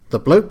The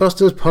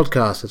Blokebusters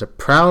podcast is a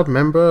proud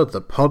member of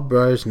the Pod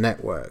Bros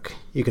Network.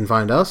 You can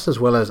find us,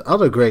 as well as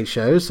other great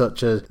shows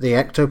such as The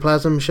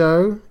Ectoplasm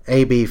Show,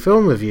 AB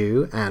Film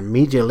Review, and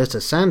Media Litter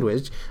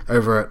Sandwich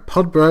over at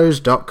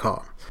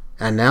podbros.com.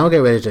 And now get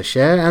ready to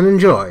share and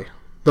enjoy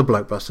the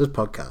Blokebusters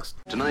podcast.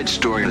 Tonight's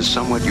story is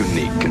somewhat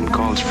unique and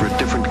calls for a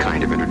different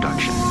kind of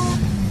introduction.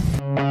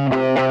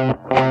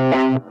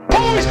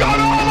 Who's got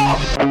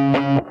off?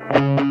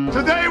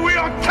 Today we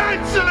are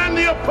canceling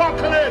the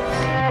apocalypse!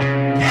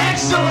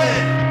 Excellent!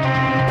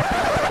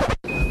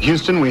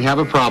 Houston, we have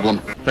a problem.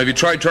 Have you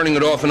tried turning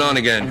it off and on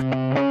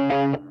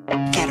again?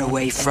 Get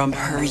away from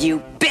her, you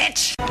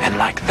bitch! And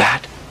like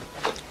that,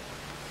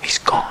 he's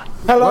gone.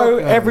 Hello,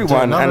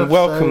 everyone, and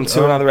welcome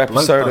to another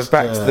episode of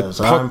Back to the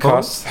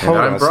Podcast.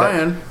 I'm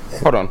Brian.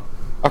 Hold on.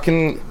 I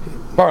can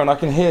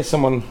hear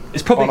someone.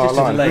 It's probably on just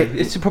our a delay. line.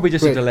 It's probably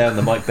just a delay on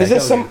the mic. Is there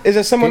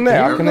someone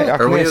there? I can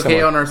Are we hear okay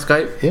someone. on our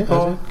Skype? Yeah,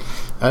 Paul?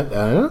 I don't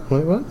know.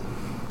 Wait, what?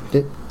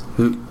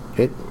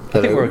 I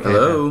think we're okay.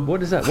 Hello? Now.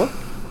 What is that? What?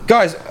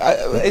 Guys,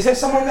 is there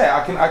someone there?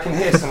 I can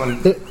hear someone.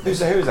 Who's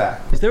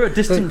that? Is there a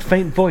distant,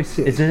 faint voice?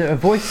 Is there a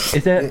voice?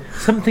 Is there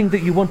something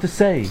that you want to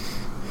say?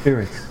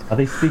 Spirits, are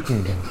they speaking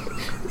again?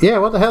 Yeah,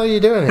 what the hell are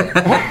you doing here?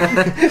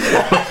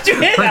 Did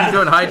you hear What are that? you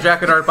doing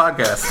hijacking our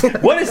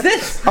podcast? What is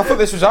this? I thought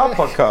this was our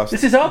podcast.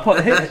 This is our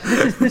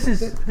podcast.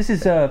 This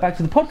is Back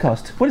to the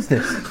Podcast. What is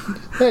this?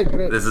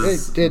 This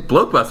is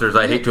Blokebusters,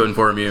 I hate to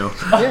inform you.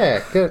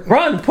 Yeah, good.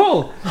 Run,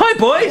 Paul. Hi,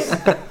 boys.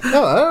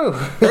 Hello.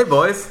 Hey,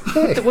 boys.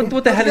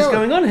 What the hell is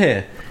going on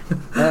here?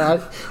 I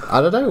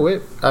don't know.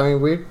 We're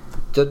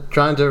just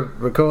trying to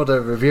record a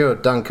review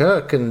of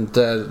Dunkirk, and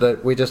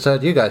we just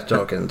heard you guys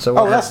talking. So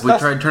We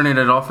tried turning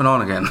it off and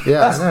on again.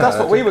 yeah, That's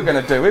what we were going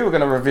to do. We were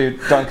going to review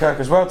Dunkirk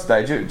as well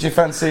today. Do you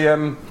fancy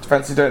doing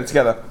it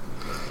together?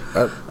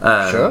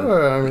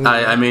 Sure.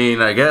 I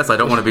mean, I guess I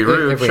don't want to be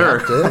rude. if we Sure.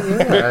 have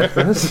to, yeah,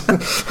 I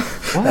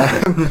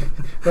suppose.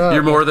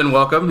 You're more than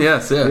welcome.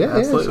 Yes, yeah, Yeah,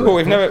 absolutely. Well,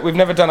 we've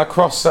never done a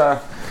cross the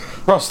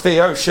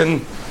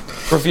ocean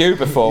review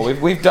before.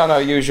 We've done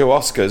our usual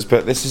Oscars,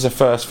 but this is a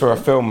first for a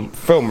film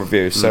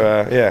review.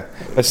 So yeah,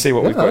 let's see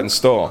what we've got in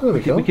store. There we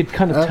go. We could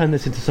kind of turn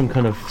this into some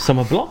kind of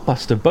summer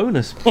blockbuster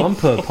bonus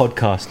bumper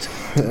podcast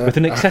with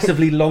an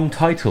excessively long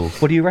title.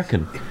 What do you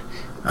reckon?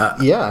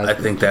 Yeah, I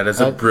think that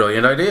is a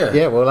brilliant idea.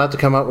 yeah, we'll have to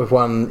come up with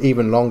one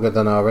even longer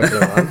than our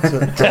regular one.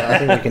 But, I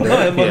think we can do it.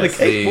 I'm on the Yes,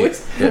 cake,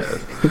 boys. yeah.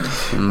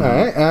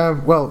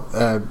 All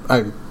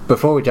right.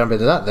 Before we jump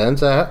into that, then,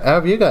 so how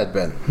have you guys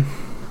been?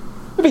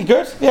 It'll be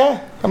good. Yeah,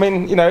 I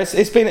mean,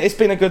 it's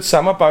been a good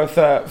summer, both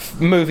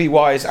movie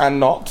wise and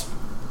not.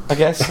 I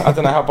guess I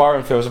don't know how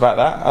Byron feels about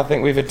that. I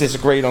think we've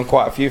disagreed on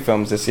quite a few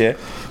films this year.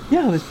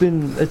 Yeah,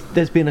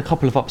 there's been a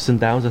couple of ups and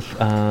downs in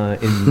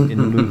the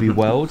movie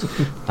world.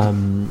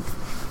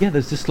 Yeah,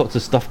 there's just lots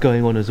of stuff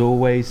going on as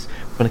always.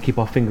 Trying to keep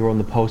our finger on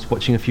the pulse,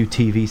 watching a few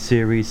TV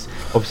series.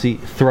 Obviously,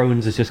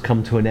 Thrones has just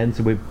come to an end,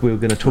 so we're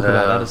going to talk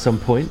about that at some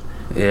point.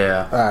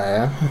 Yeah.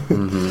 Yeah.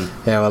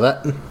 Yeah, well,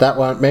 that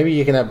one, maybe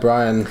you can have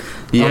Brian on to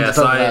Yes,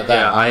 talk about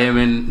that. I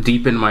am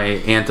deep in my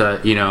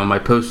my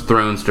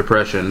post-Thrones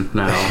depression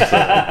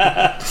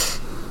now. So.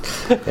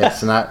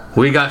 It's not.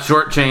 We got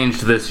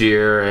shortchanged this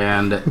year,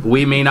 and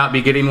we may not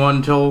be getting one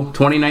until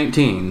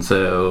 2019,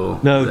 so...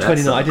 No, that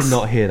 29. I sucks. did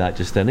not hear that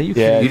just then. Are you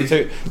Yeah,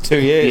 kidding? 2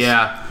 years.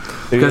 Yeah,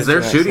 2 because years their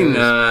to that shooting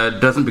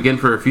series. doesn't begin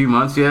for a few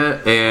months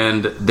yet,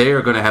 and they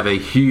are going to have a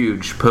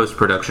huge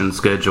post-production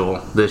schedule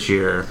this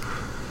year,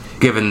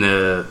 given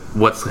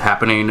what's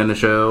happening in the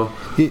show.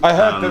 I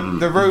heard the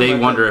rumor. They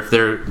wonder if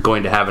they're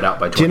going to have it out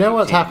by 2018. Do you know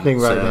what's happening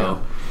right so,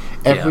 now?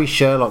 Every yeah.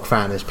 Sherlock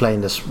fan is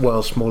playing the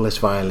world's smallest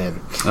violin.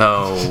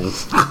 Oh.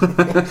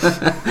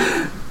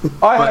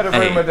 I heard a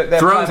rumor that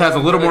Thrones has a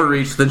little more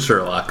reach than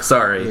Sherlock.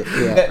 Sorry.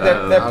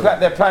 Yeah.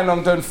 They're planning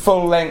on doing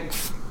full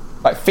length,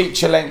 like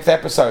feature length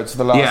episodes for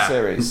the last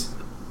series,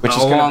 which is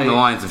along gonna be, the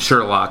lines of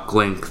Sherlock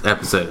length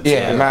episodes.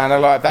 Yeah, man, I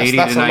like that's 80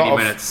 that's to a 90 lot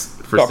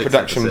minutes for lot of 6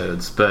 production.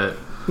 episodes, but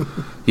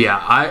yeah,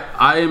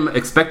 I'm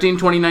expecting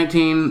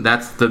 2019.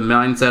 That's the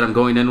mindset I'm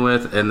going in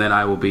with, and then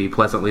I will be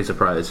pleasantly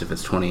surprised if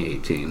it's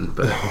 2018.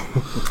 But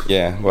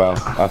Yeah,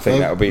 well, I think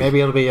that'll be. Maybe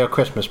it'll be your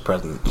Christmas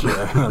present.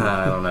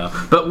 I don't know.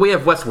 But we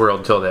have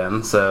Westworld till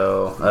then,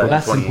 so Well,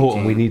 that's 2018.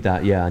 important. We need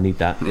that. Yeah, I need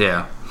that.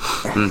 Yeah.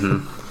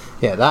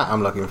 Yeah, that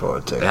I'm looking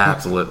forward to.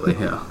 Absolutely.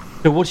 Yeah.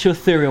 So, what's your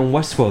theory on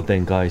Westworld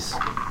then, guys?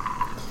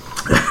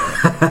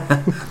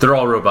 They're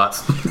all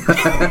robots.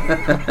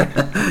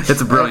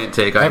 It's a brilliant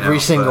take. I Every know,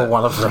 single but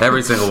one of them.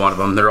 Every single one of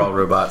them. They're all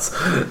robots.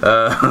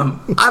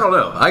 I don't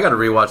know. I got to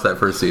rewatch that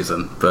first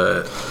season,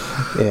 but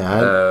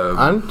Yeah,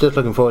 I'm just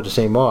looking forward to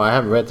seeing more. I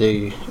haven't read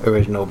the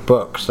original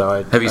book,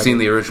 so have you seen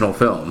the original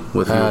film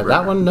with Hugh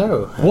that one?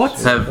 No. What?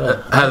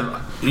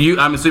 Have you?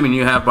 I'm assuming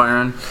you have,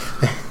 Byron.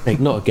 Like,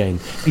 not again.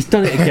 He's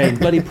done it again.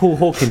 Bloody Paul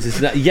Hawkins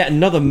is yet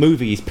another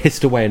movie he's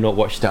pissed away and not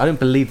watched it. I don't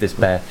believe this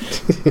bear.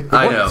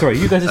 I know. Sorry,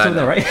 you guys are still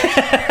there, right?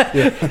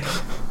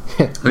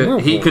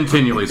 He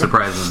continually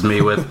surprises me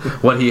with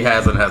what he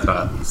has and has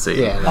not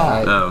seen.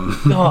 Yeah, no,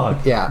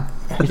 God. yeah.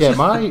 Yeah,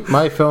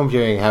 my film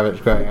viewing habits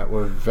growing up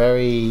were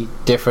very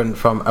different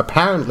from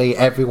apparently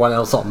everyone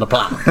else on the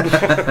planet.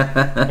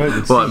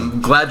 Well,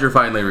 I'm glad you're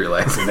finally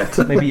realizing it.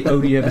 Maybe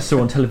all you ever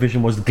saw on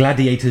television was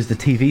Gladiators, the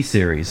TV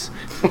series.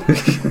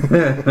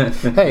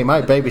 Hey,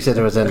 my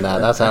babysitter was in that.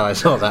 That's how I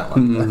saw that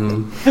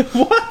one.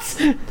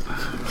 What?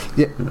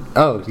 Yeah.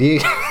 Oh,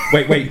 you.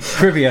 Wait,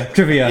 trivia.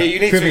 Yeah, you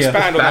need to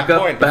expand on that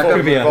point before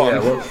we move on.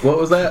 Yeah, what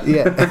was that?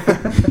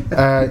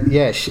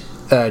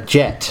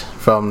 Jet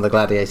from the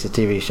Gladiator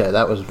TV show.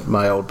 That was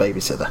my old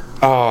babysitter.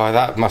 Oh,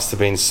 that must have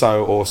been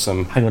so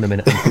awesome. Hang on a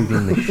minute,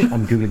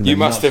 I'm googling. You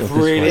must have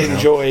really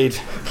enjoyed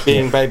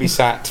being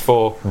babysat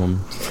for.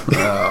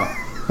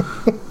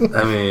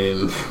 I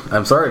mean,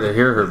 I'm sorry to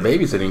hear her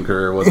babysitting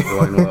career wasn't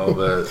going well,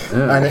 but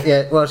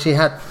Well, she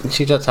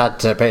just had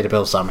to pay the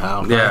bill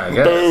somehow. yeah, I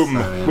guess. Boom!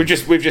 I mean, We've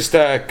just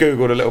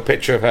googled a little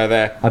picture of her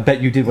there. I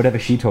bet you did whatever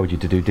she told you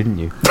to do, didn't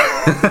you?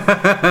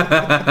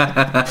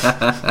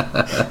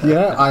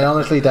 Yeah, I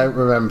honestly don't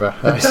remember.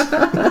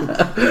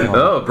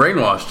 oh,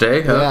 brainwashed,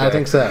 eh? Yeah, I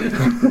Okay. think so.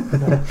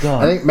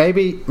 I think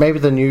maybe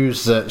the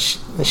news that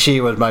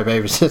she was my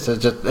babysitter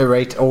just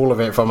erased all of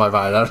it from my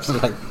mind. I was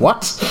just like,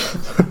 what?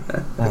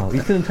 Oh,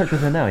 you still in touch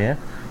with her now, yeah?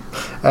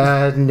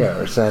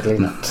 No, sadly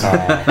not.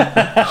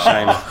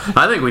 Shame.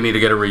 I think we need to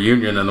get a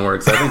reunion in the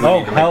works. I think we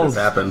need to make this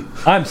happen.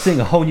 I'm seeing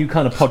a whole new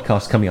kind of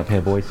podcast coming up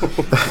here, boys.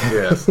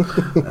 Yes.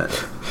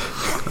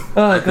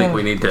 I think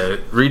we need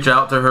to reach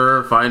out to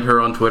her, find her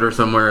on Twitter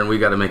somewhere, and we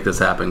got to make this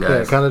happen, Yeah,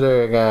 guys. kind of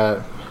doing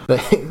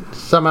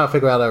somehow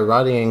figure out a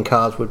riding in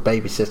cars with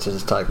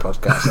babysitters type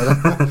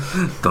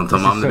podcast. Don't tell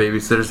mom the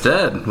babysitter's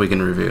dead. We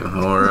can review,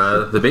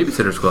 or the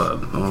Babysitters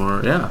Club,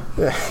 or yeah.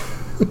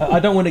 I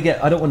don't want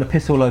to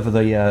piss all over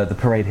the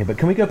parade here, but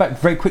can we go back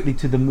very quickly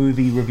to the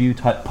movie review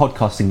type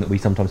podcasting that we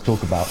sometimes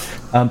talk about?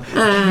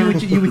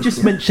 You were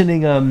just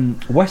mentioning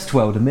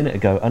Westworld a minute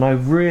ago, and I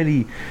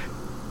really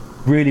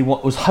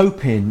was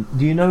hoping.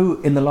 Do you know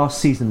in the last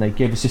season they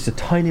gave us just a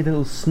tiny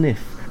little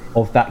sniff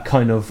of that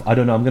kind of, I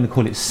don't know, I'm going to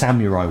call it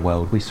samurai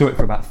world. We saw it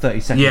for about 30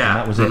 seconds, and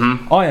that was it.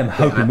 I am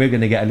hoping we're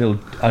going to get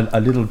a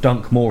little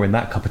dunk more in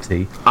that cup of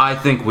tea. I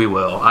think we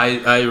will.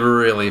 I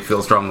really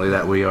feel strongly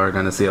that we are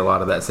going to see a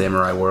lot of that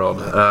samurai world.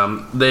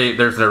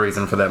 There's no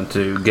reason for them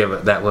to give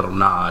it that little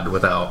nod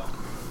without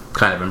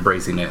kind of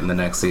embracing it in the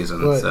next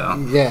season. Well, so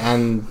yeah,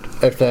 and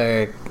if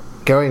they're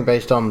going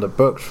based on the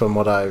books, from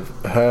what I've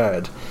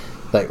heard,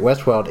 like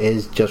Westworld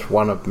is just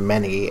one of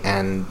many,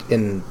 and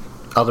in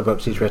other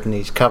books he's written,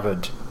 he's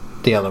covered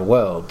the other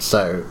world.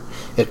 So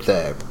if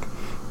they're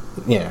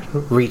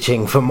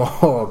reaching for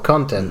more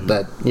content,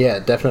 that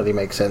definitely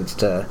makes sense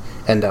to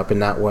end up in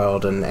that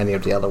world and any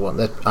of the other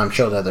ones. I'm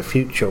sure they're the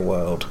future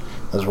world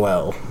as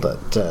well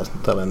that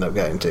they'll end up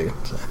going to.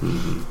 So.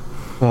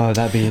 Oh,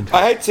 that'd be interesting.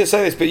 I hate to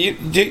say this, but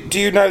do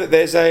you know that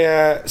there's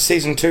a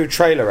season 2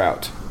 trailer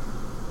out?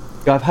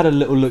 I've had a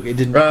little look. It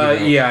didn't.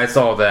 yeah, I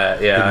saw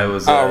that. Yeah, I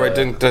was.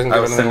 It doesn't I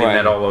give was anything sending away.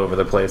 that all over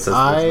the place.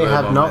 I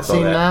have not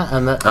seen that,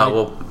 and that.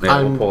 We'll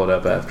pull it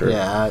up after.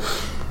 Yeah,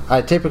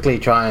 I typically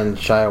try and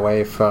shy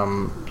away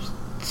from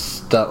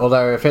stuff.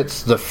 Although if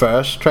it's the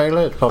first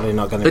trailer, it's probably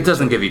not going to. It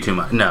doesn't give you too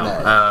much. No.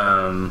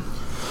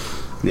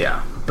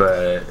 Yeah,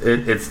 but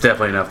it's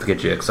definitely enough to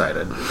get you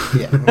excited.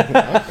 Yeah.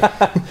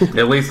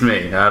 At least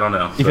me. I don't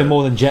know. Even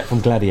more than Jet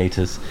from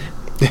Gladiators.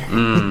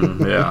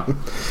 Yeah.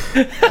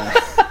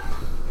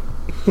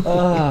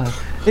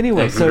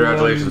 Anyway, And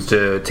congratulations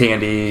to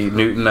Tandy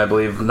Newton, I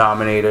believe,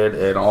 nominated,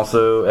 and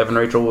also Evan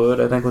Rachel Wood,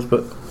 I think, was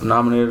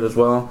nominated as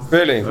well.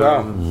 Really?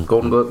 Wow.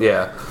 Golden Globe,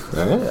 yeah.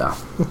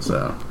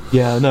 So.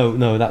 Yeah,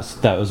 no,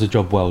 that was a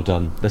job well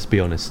done. Let's be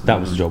honest, that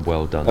was a job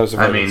well done. That was a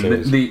very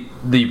good series.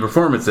 the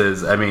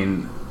performances, I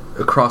mean,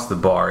 across the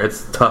bar,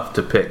 it's tough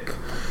to pick.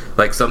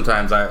 Like,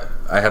 sometimes I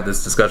have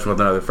this discussion with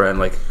another friend,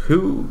 like,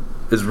 who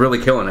is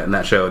really killing it in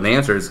that show? And the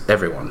answer is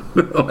everyone.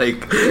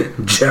 Like,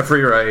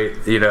 Jeffrey Wright,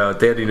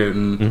 Tandy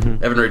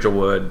Newton, Evan Rachel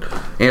Wood,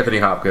 Anthony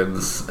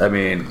Hopkins. I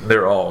mean,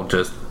 they're all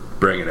just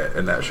bringing it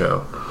in that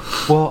show.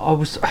 Well,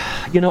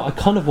 I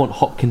kind of want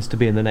Hopkins to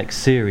be in the next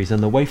series,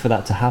 and the way for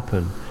that to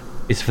happen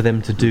is for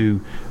them to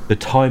do the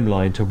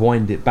timeline, to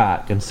wind it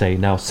back and say,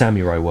 now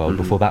Samurai World,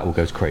 before that all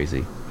goes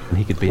crazy. And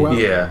he could be in it.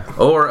 Yeah,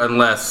 or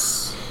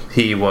unless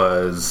he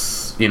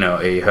was,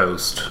 a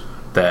host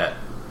that,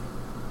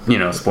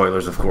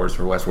 spoilers, of course,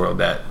 for Westworld,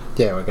 that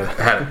we're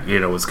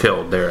gonna was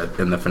killed there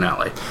in the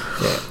finale.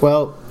 Yeah.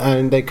 Well,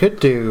 and they could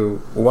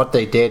do what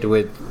they did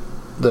with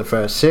the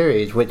first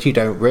series, which you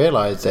don't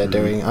realize they're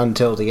doing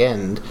until the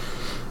end,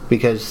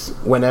 because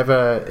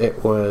whenever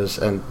it was,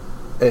 and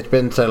it's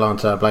been so long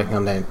since I'm blanking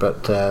on name,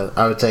 but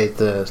I would say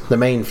the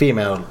main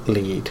female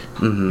lead,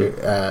 who,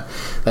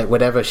 like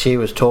whenever she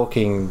was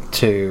talking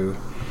to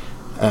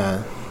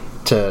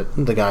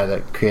the guy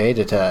that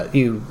created her,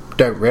 you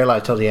don't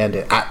realize till the end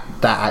that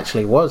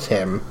actually was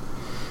him,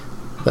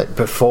 like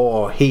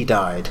before he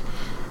died,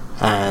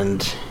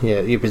 and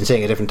you've been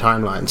seeing a different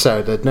timeline,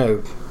 so there's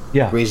no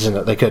reason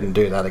that they couldn't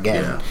do that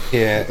again.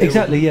 Yeah,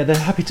 Exactly. Yeah, they're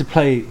happy to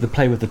play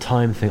with the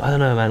time thing. I don't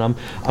know, man.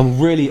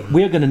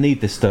 We're going to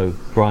need this though,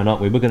 Brian,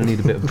 aren't we? We're going to need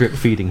a bit of drip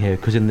feeding here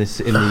because this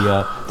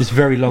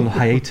very long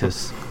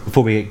hiatus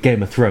before we get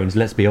Game of Thrones.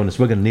 Let's be honest,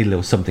 we're going to need a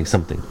little something.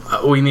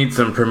 We need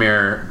some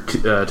premiere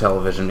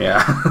television,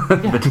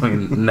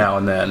 between now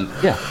and then.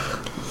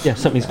 Yeah,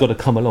 something's got to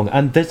come along,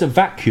 and there's a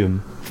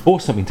vacuum for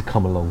something to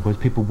come along because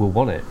people will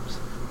want it.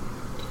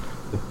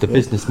 The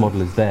business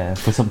model is there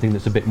for something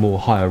that's a bit more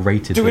higher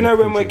rated. Do we know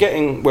when we're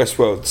getting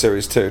Westworld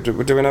Series 2? Do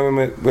we know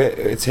when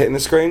it's hitting the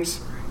screens?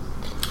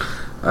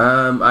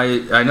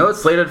 I know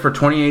it's slated for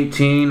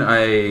 2018.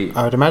 I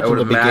would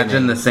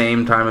imagine the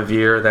same time of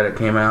year that it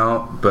came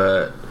out,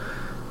 but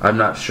I'm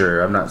not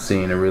sure. I'm not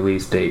seeing a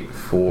release date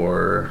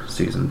for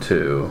season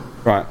 2.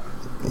 Right.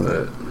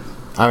 But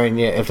I mean,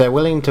 if they're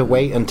willing to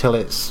wait until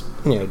it's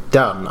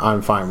done,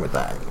 I'm fine with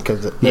that.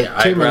 Because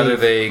I'd rather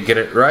they get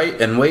it right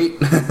and wait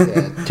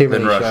too than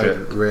many rush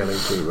shows it. Really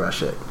do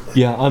rush it.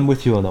 Yeah, I'm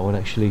with you on that one.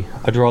 Actually,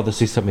 I'd rather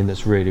see something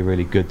that's really,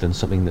 really good than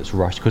something that's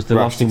rushed. Because the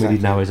last thing we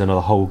need now is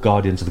another whole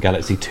Guardians of the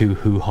Galaxy 2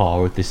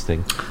 hoo-ha with this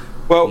thing.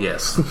 Well,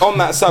 yes. On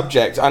that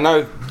subject, I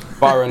know,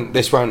 Byron,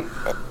 this won't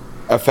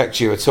affect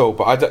you at all,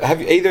 but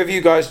have either of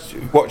you guys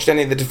watched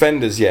any of the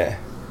Defenders yet?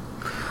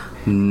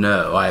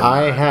 No,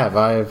 I have.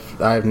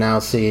 I've now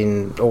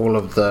seen all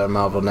of the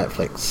Marvel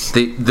Netflix.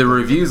 The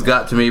reviews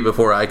got to me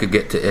before I could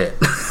get to it.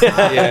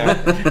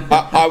 Yeah,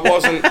 I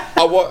wasn't.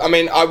 I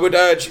mean, I would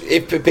urge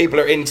if people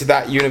are into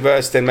that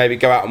universe, then maybe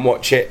go out and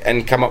watch it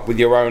and come up with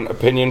your own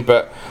opinion.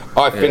 But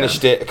I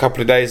finished it a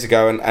couple of days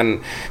ago,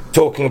 and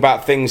talking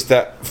about things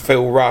that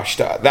feel rushed.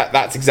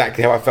 That's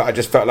exactly how I felt. I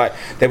just felt like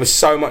there was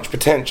so much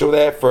potential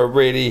there for a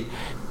really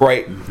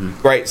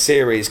great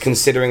series,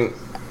 considering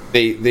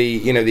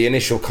the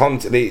initial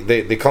content,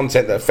 the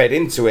content that fed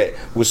into it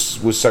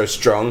was so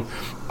strong.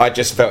 I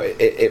just felt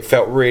it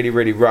felt really,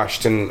 really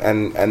rushed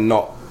and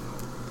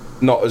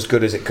not as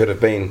good as it could have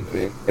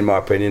been, in my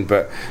opinion.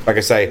 But like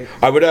I say,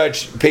 I would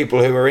urge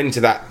people who are into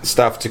that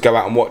stuff to go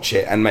out and watch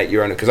it and make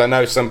your own, because I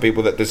know some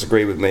people that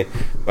disagree with me,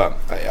 but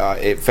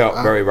it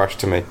felt very rushed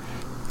to me.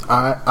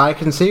 I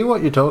can see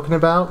what you're talking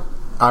about.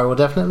 I will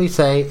definitely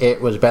say it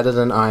was better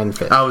than Iron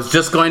Fist. I was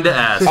just going to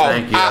ask.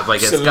 Thank you. I was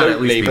like, it's got to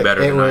at least be better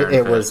than Iron Fist.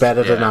 It was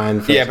better than Iron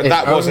Fist. Yeah, but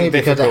that wasn't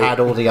because it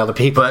had all the other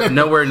people. But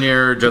nowhere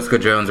near Jessica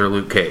Jones or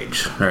Luke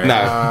Cage, right?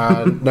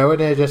 No. Nowhere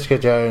near Jessica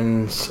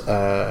Jones.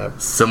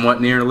 Somewhat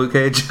near Luke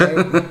Cage.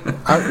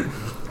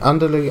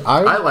 I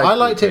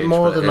liked Luke it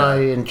more Cage, than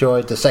I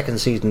enjoyed the second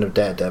season of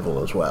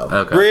Daredevil as well.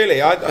 Okay.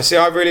 Really,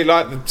 I really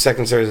like the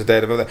second series of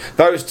Daredevil.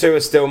 Those two are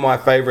still my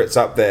favourites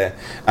up there,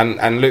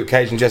 and Luke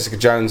Cage and Jessica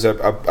Jones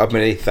are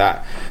beneath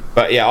that.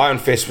 But yeah, Iron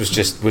Fist was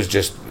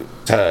just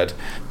turd,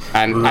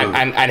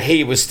 and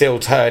he was still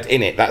turd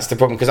in it. That's the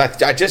problem,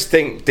 because I just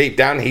think deep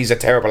down he's a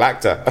terrible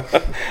actor,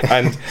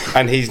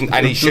 and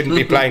he shouldn't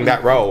be playing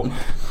that role.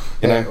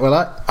 You know?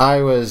 Well,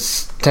 I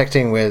was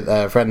texting with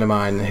a friend of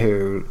mine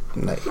who,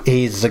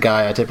 he's the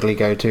guy I typically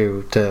go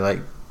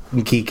to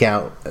geek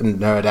out and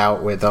nerd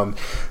out with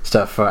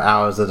stuff for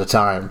hours at a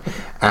time,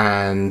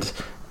 and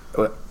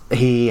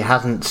he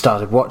hasn't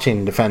started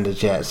watching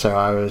Defenders yet. So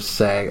I was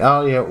saying,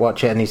 "Oh yeah,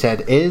 watch it," and he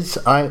said, "Is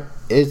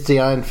the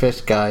Iron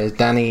Fist guy, is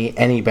Danny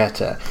any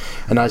better?"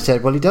 And I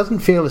said, "Well, he doesn't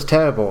feel as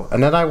terrible."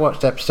 And then I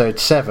watched episode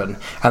 7,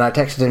 and I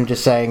texted him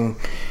just saying,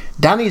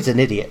 "Danny's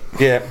an idiot."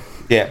 Yeah.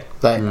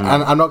 And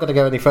I'm not going to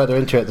go any further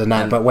into it than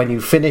that, but when you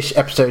finish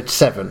episode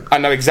 7, I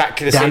know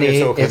exactly the scene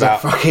you're talking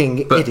about. Danny is a fucking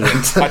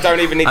idiot. I don't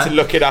even need to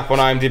look it up on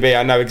IMDb.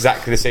 I know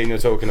exactly the scene you're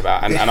talking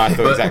about, and I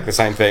thought exactly the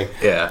same thing.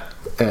 Yeah.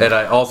 And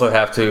I also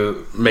have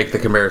to make the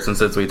comparison,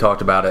 since we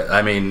talked about it.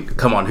 I mean,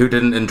 come on, who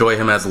didn't enjoy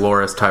him as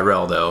Loras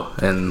Tyrell, though,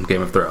 in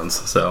Game of Thrones?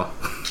 So,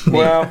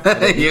 well, but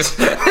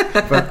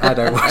I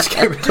don't watch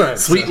Game of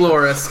Thrones. Sweet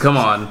Loras, come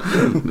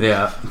on.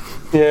 Yeah.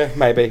 Yeah,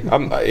 maybe.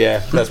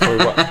 That's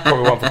probably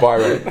one for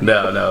Byron.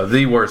 No,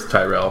 the worst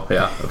Tyrell.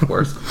 Yeah, of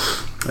course.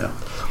 Yeah.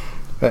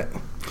 But,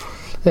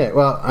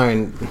 well, I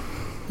mean,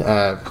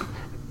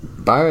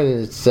 Byron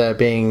is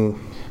being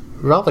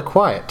rather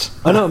quiet.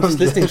 I know, I'm just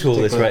listening to all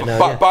this right now.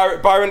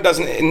 But Byron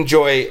doesn't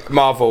enjoy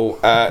Marvel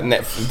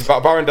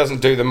Byron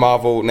doesn't do the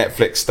Marvel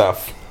Netflix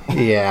stuff.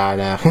 Yeah, I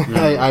know.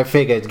 I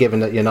figured, given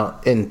that you're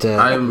not into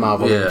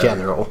Marvel in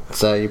general,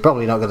 so you're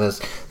probably not going to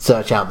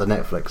search out the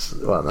Netflix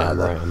one.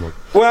 Right,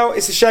 well,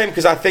 it's a shame,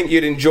 because I think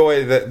you'd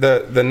enjoy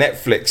the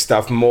Netflix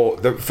stuff more.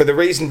 For the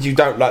reasons you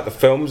don't like the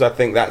films, I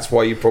think that's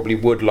why you probably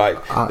would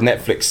like the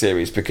Netflix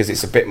series, because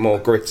it's a bit more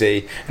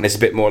gritty and it's a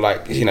bit more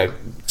like,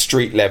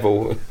 street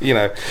level.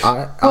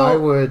 I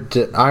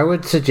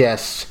would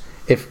suggest,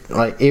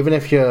 even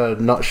if you're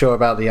not sure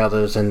about the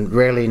others and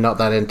really not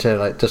that into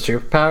the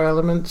superpower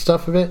element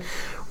stuff of it,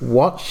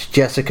 watch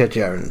Jessica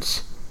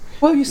Jones.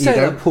 Well, you say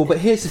don't- that, Paul, but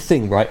here's the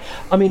thing, right?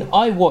 I mean,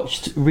 I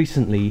watched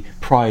recently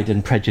Pride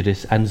and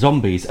Prejudice and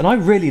Zombies, and I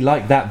really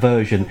like that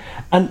version.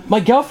 And my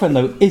girlfriend,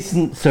 though,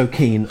 isn't so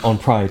keen on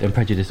Pride and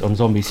Prejudice on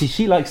Zombies.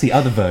 She likes the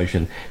other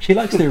version. She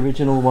likes the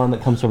original one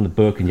that comes from the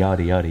book and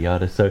yada, yada,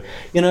 yada. So,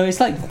 it's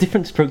like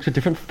different strokes for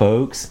different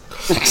folks.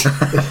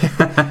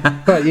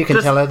 But you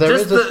can tell her there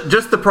is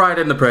just the Pride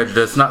and the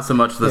Prejudice, not so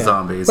much the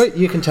zombies. But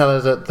you can tell her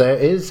that there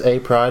is a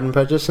Pride and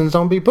Prejudice and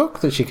zombie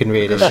book that she can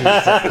read. If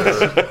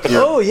she's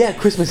Oh, yeah,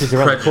 Christmas is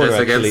around the corner, Prejudice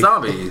actually. against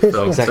zombies.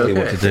 So Exactly it's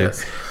what okay, to do.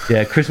 yes.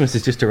 Yeah, Christmas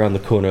is just around the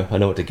corner. I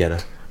know what to get her.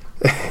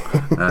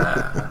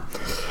 I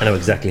know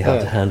exactly how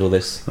to handle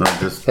this. Well,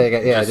 just There you go,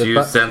 yeah, just just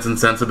use sense and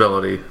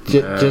sensibility.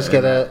 just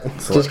get her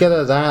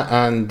that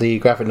and the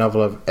graphic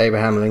novel of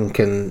Abraham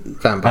Lincoln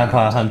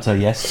Vampire Hunter,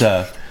 yes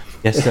sir.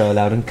 Yes sir,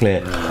 loud and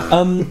clear.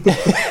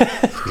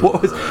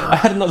 I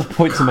had another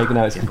point to make and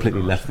now it's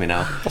completely left me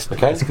now.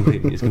 Okay. It's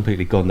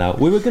completely gone now.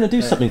 We were going to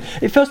do something.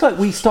 It feels like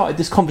we started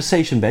this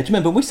conversation, Ben. Do you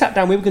remember when we sat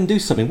down we were going to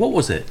do something? What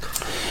was it?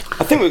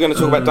 I think we were going to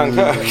talk about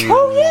Dunkirk.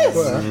 Oh yes!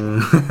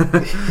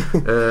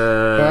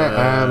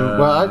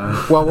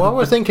 Well, while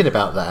we're thinking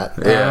about that,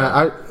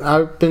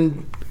 I've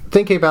been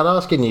thinking about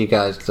asking you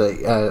guys.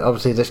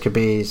 Obviously, this could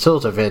be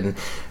sort of in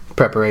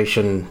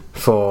preparation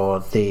for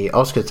the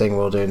Oscar thing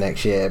we'll do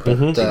next year. But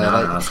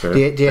Oscar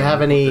do you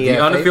have any the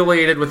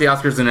unaffiliated with the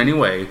Oscars in any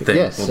way thing?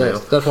 Yes, we'll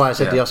do. that's why I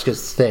said the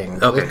Oscars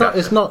thing. Okay,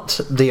 It's not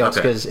the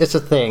Oscars. It's a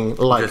thing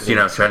like Just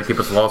trying to keep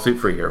us lawsuit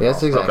free here. Yes,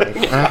 Paul.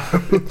 exactly. Okay.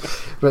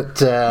 But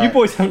You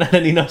boys haven't had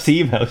any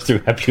nasty emails to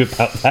have you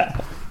about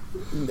that.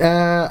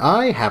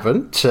 I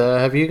haven't.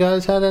 Have you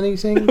guys had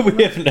anything?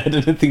 We haven't had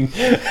anything.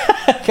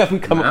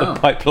 Haven't come up with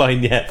a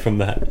pipeline yet from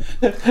that.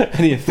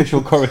 Any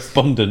official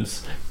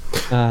correspondence?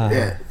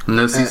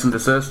 No cease and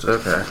desist.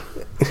 Okay.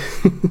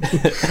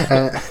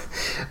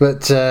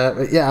 But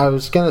I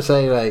was gonna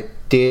say,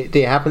 do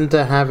you happen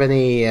to have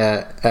any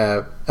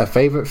a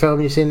favourite film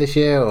you've seen this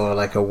year, or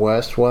like a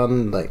worst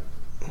one,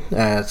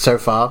 so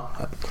far?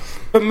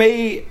 For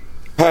me,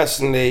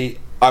 personally,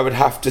 I would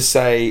have to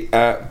say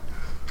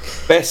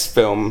best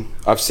film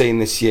I've seen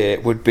this year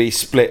would be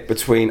split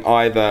between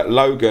either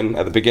Logan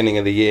at the beginning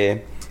of the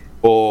year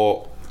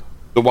or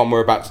the one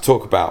we're about to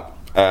talk about,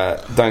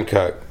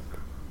 Dunkirk.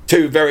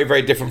 Two very,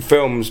 very different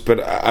films, but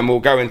and we'll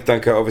go into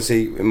Dunkirk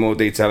obviously in more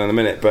detail in a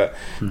minute, but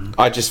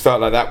I just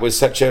felt like that was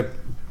such a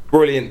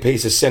brilliant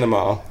piece of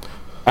cinema,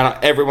 and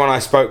everyone I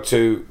spoke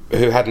to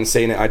who hadn't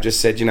seen it, I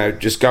just said,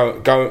 just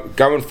go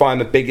and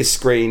find the biggest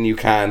screen you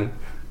can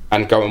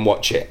and go and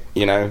watch it,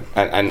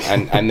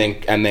 and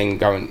then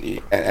go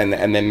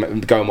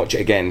and go and watch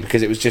it again,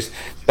 because it was just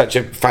such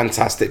a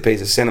fantastic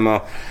piece of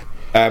cinema.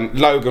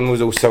 Logan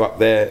was also up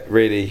there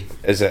really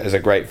as a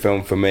great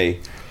film for me.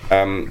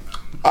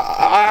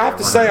 I have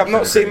to say I've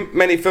not seen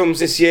many films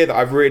this year that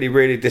I've really,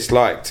 really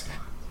disliked.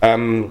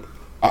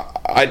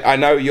 I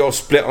know you're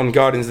split on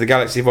Guardians of the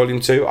Galaxy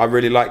Volume 2. I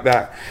really like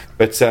that,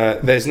 but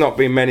there's not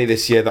been many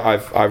this year that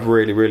I've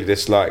really, really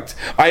disliked.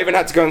 I even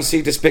had to go and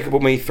see Despicable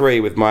Me 3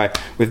 with my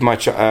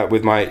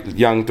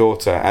young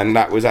daughter, and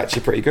that was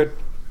actually pretty good.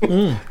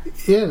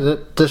 Yeah,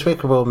 the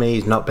Despicable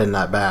Me's not been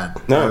that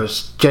bad. No. I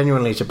was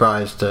genuinely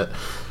surprised at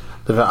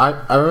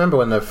I remember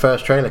when the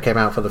first trailer came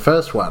out for the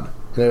first one,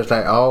 and it was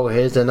like, oh,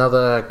 here's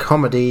another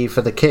comedy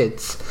for the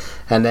kids,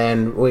 and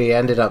then we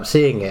ended up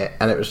seeing it,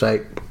 and it was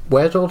like,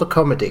 where's all the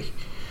comedy?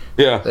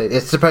 Yeah,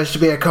 it's supposed to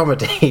be a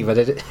comedy, but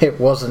it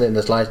wasn't in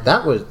the slightest.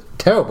 That was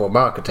terrible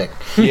marketing.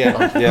 Yeah,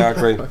 I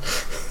agree.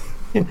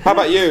 How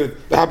about you?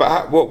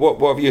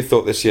 What have you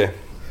thought this year?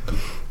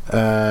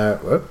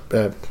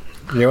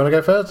 You want to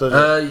go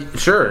first?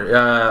 Sure.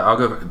 I'll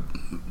go.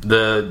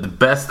 The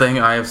best thing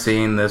I have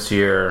seen this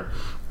year.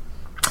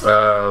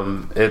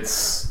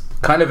 It's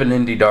kind of an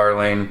indie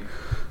darling,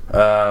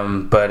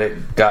 but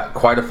it got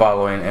quite a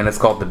following, and it's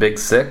called The Big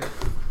Sick.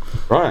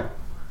 Right.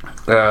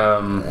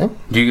 Do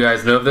you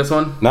guys know of this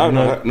one? No,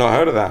 not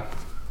heard of that.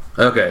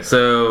 Okay,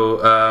 so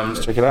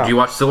Let's check it out. do you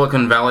watch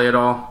Silicon Valley at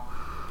all?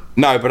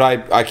 No, but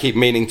I keep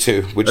meaning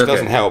to, which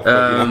doesn't help.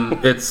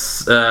 But,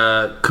 It's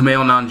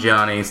Kumail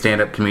Nanjiani,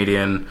 stand-up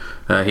comedian.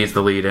 He's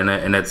the lead in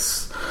it, and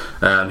it's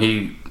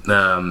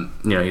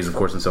he's of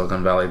course in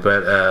Silicon Valley,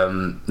 but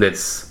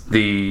it's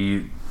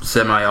the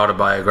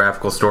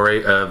semi-autobiographical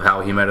story of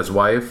how he met his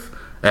wife,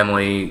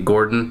 Emily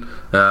Gordon,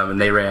 and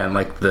they ran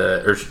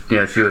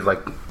she was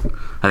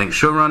I think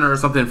showrunner or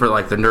something for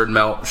the Nerd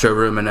Melt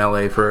showroom in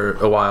LA for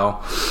a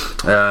while,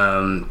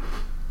 and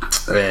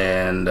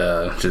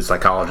she's a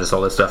psychologist,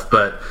 all this stuff.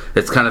 But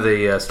it's kind of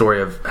the story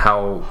of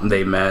how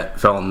they met,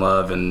 fell in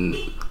love, and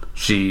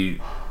she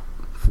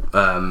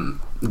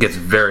gets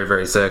very,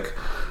 very sick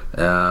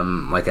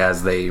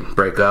as they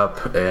break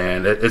up,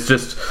 and it's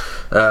just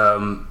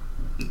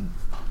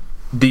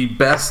the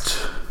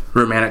best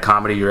romantic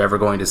comedy you're ever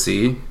going to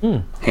see,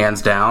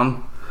 hands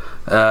down.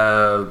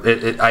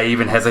 I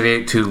even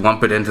hesitate to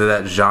lump it into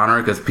that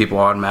genre because people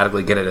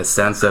automatically get a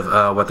sense of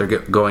what they're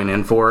going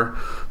in for.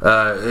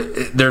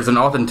 There's an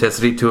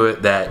authenticity to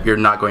it that you're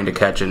not going to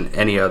catch in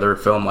any other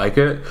film like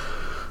it.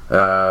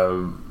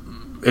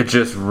 it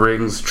just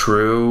rings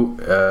true.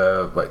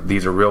 Like,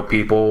 these are real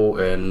people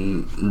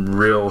and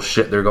real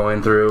shit they're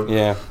going through.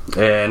 Yeah.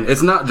 And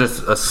it's not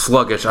just a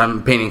sluggish,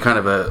 I'm painting kind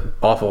of a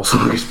awful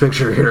sluggish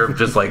picture here of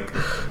just like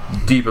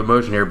deep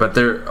emotion here, but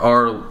there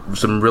are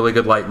some really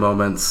good light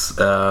moments.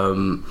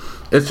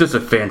 It's just a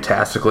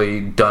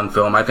fantastically done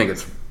film. I think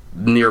it's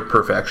near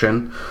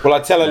perfection. Well, I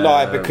tell a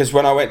lie, because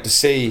when I went to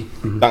see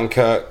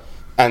Dunkirk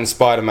and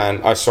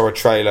Spider-Man, I saw a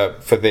trailer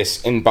for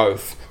this in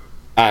both.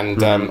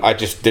 And I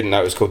just didn't know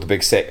it was called The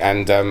Big Sick.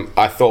 And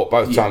I thought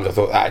both times, I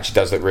thought that actually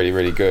does look really,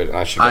 really good, and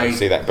I should go and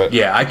see that. But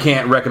yeah, I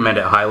can't recommend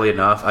it highly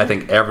enough. I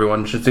think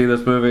everyone should see this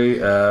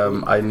movie. I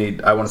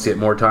want to see it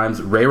more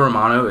times. Ray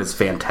Romano is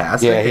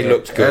fantastic. Yeah, he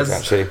looked good,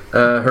 actually.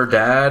 Her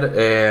dad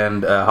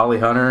and Holly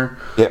Hunter.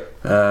 Yep.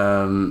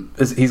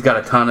 He's got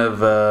a ton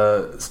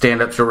of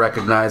stand-ups you'll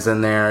recognize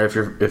in there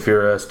if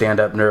you're a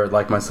stand-up nerd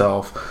like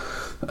myself.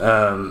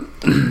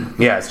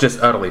 Yeah, it's just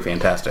utterly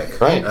fantastic.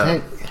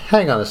 Right.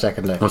 Hang on a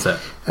second though. What's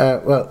that?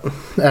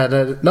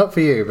 No, not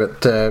for you,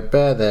 but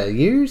Bear there.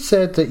 You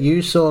said that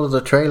you saw the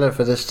trailer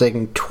for this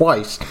thing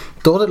twice,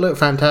 thought it looked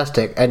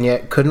fantastic, and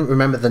yet couldn't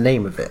remember the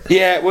name of it.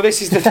 Yeah, well,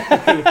 this is the thing.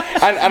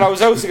 and I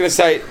was also going to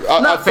say...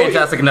 Not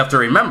fantastic enough to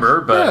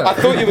remember, but... I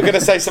thought you were going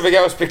to say something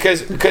else,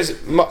 because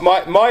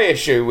my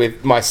issue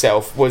with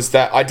myself was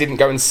that I didn't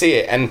go and see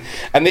it. And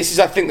this is,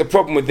 I think, the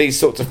problem with these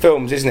sorts of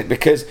films, isn't it?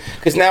 Because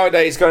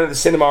nowadays going to the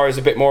cinema is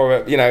a bit more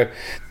of a,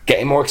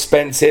 getting more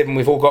expensive, and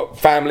we've all got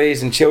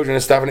families and children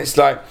and stuff, and it's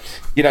like,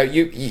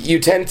 you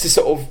tend to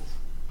sort of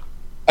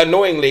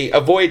annoyingly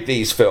avoid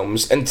these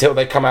films until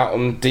they come out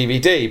on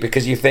DVD,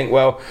 because you think,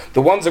 well,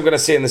 the ones I'm going to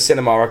see in the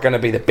cinema are going to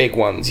be the big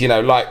ones,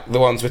 like the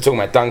ones we're talking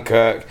about,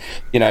 Dunkirk,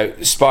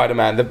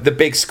 Spider-Man, the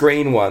big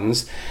screen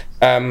ones.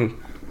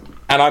 And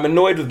I'm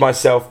annoyed with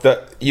myself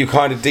that you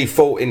kind of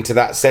default into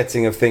that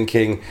setting of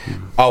thinking,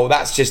 oh,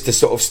 that's just a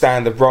sort of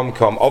standard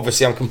rom-com.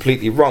 Obviously, I'm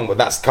completely wrong, but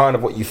that's kind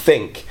of what you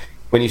think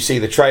when you see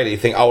the trailer. You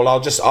think, oh, well,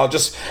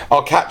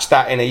 I'll catch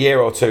that in a year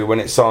or two when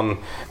it's on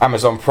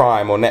Amazon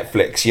Prime or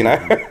Netflix,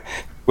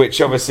 which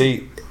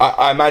obviously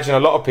I imagine a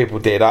lot of people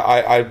did.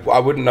 I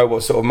wouldn't know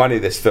what sort of money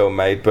this film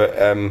made, but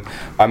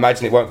I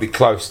imagine it won't be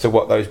close to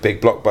what those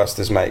big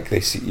blockbusters make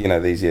these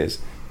years.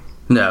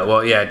 No,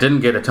 well, yeah, it didn't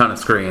get a ton of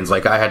screens.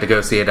 Like, I had to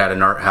go see it at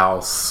an art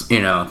house,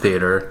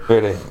 theater.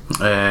 Really?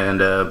 And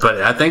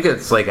but I think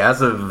it's like,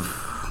 as of,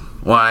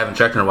 well, I haven't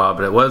checked in a while,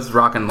 but it was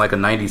rocking like a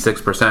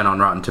 96% on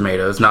Rotten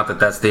Tomatoes. Not that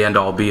that's the end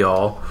all be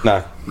all.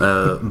 No.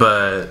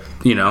 But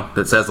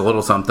that says a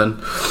little something.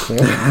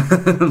 Yeah,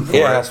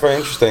 that's very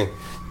interesting.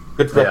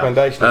 Good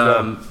recommendation as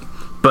well.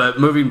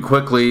 But moving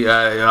quickly,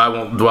 I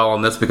won't dwell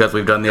on this because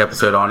we've done the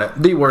episode on it.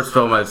 The worst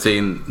film I've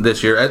seen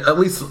this year, at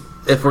least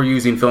if we're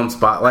using film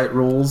spotlight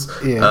rules.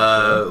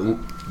 Yeah.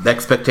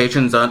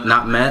 Expectations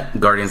not met.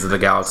 Guardians of the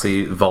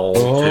Galaxy Vol.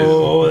 2.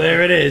 Oh,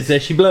 there it is. There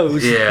she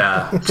blows.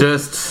 Yeah,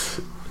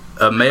 just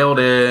a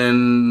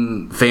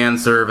mailed-in fan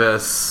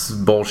service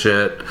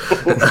bullshit.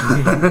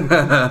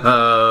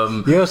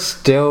 You're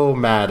still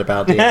mad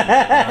about the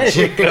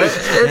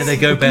There they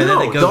go, Ben. No,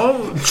 there they go.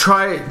 don't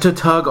try to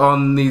tug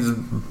on these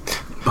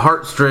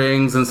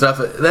heartstrings and stuff.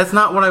 That's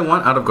not what I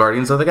want out of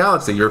Guardians of the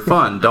Galaxy. You're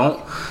fun.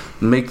 Don't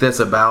make this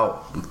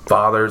about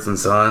fathers and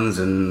sons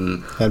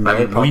and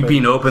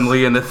weeping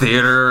openly in the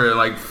theater and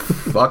like,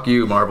 fuck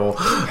you, Marvel.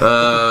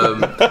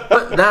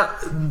 But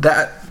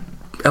that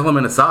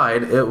element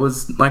aside, it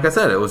was, like I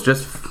said, it was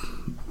just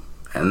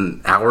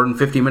an hour and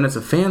 50 minutes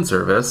of fan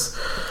service,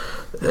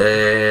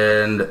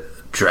 and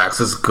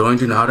Drax is going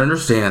to not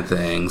understand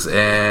things,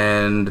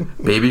 and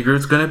Baby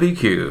Groot's going to be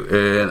cute,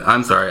 and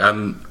I'm sorry,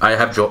 I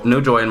have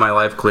no joy in my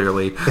life,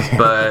 clearly,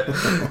 but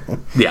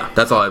yeah,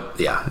 that's all.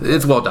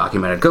 It's well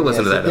documented. Go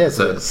listen to that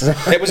episode.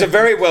 It was a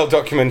very well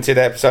documented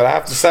episode, I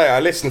have to say. I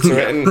listened to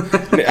it and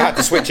I had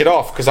to switch it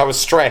off because I was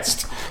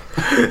stressed.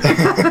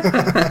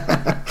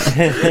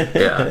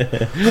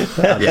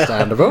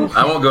 Understandable.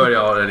 I won't go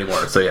on it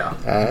anymore, so yeah.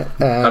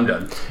 I'm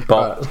done.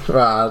 Paul.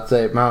 I'll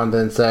say mine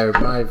then. So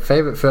my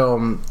favourite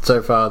film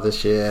so far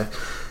this year,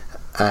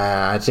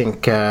 I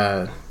think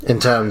in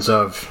terms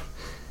of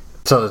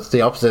sort of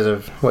the opposite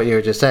of what you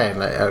were just saying,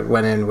 like I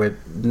went in with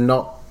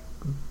not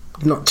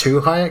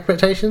too high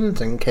expectations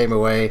and came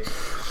away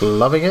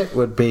loving it,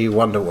 would be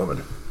Wonder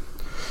Woman.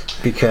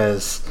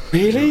 Because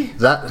really,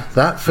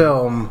 that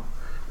film,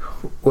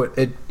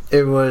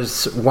 it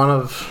was one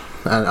of,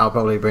 and I'll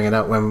probably bring it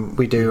up when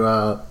we do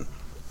our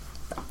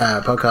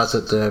podcast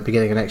at the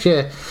beginning of next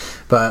year,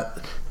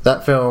 but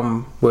that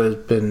film has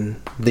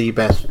been the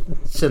best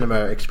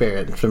cinema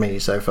experience for me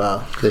so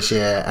far this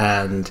year,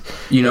 and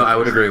I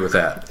would agree with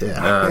that.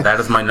 Yeah. That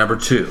is my number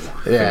 2.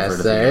 Yeah,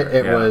 so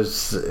it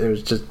was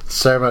just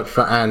so much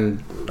fun,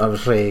 and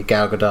obviously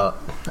Gal Gadot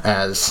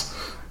as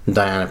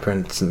Diana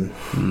Prince and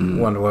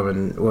Wonder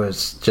Woman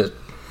was just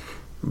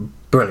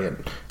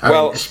brilliant. I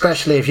mean,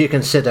 especially if you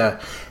consider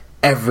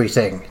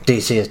everything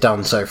DC has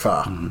done so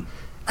far.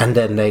 And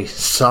then they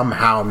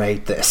somehow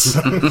made this.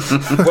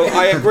 Well,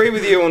 I agree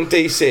with you on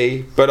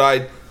DC, but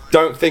I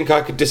don't think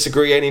I could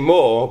disagree any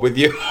more with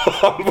you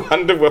on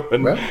Wonder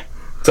Woman. Well,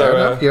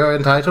 So you're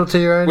entitled to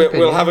your own we'll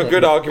opinion. have a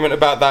good argument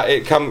about that.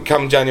 It come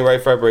January,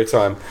 February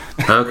time.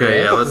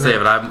 Okay, yeah, let's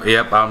save it.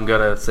 I'm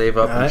gonna save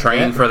up and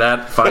train for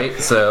that fight.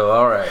 So,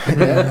 all right.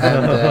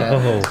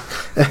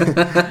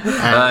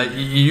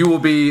 You will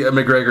be a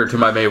McGregor to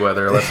my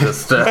Mayweather. Let's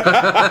just put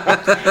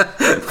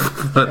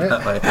it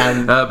that way.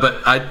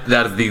 But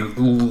that is the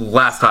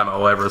last time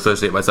I'll ever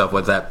associate myself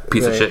with that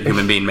piece of shit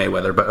human being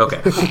Mayweather. But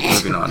okay,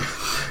 moving on.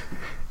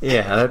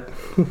 Yeah,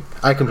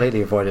 I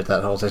completely avoided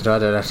that whole thing, so I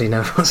don't actually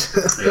know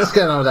what's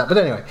going on with that. But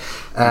anyway,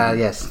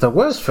 yes, the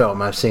worst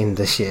film I've seen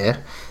this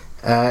year.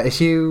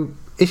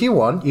 If you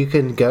want, you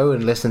can go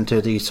and listen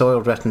to the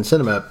Soiled Retin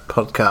Cinema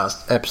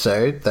podcast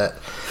episode that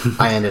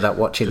I ended up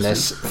watching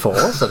this for,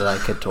 so that I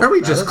could talk. Are we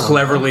about just it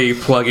cleverly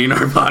plugging our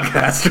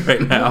podcast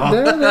right now?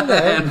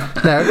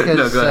 No,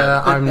 because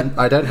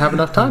I don't have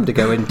enough time to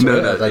go into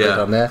it as I did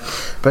on there.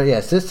 But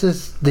yes, this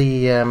is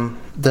the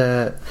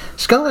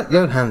Scarlett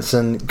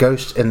Johansson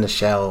Ghost in the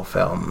Shell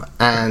film,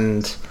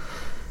 and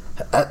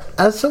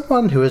as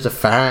someone who is a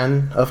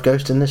fan of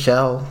Ghost in the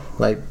Shell,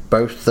 like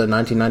both the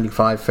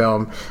 1995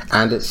 film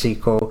and its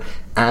sequel,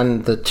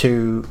 and the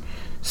two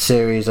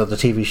series of the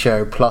TV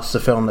show, plus the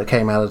film that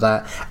came out of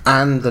that,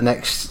 and the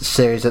next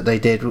series that they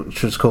did,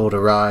 which was called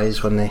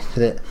Arise, when they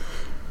did it.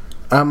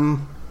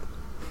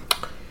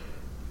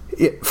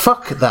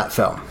 Fuck that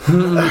film.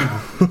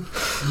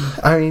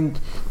 I mean,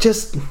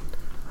 just...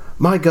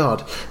 My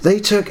God, they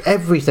took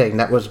everything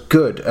that was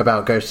good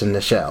about Ghost in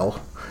the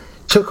Shell,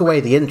 took away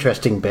the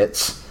interesting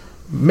bits,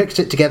 mixed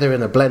it together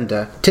in a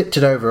blender, tipped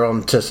it over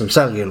onto some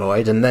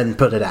celluloid, and then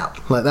put it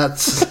out. Like,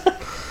 that's...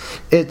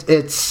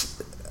 it's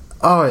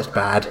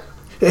bad.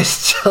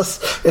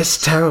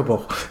 It's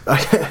terrible.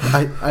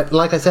 I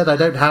like I said, I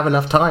don't have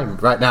enough time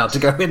right now to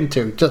go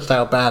into just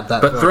how bad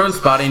that. But Throne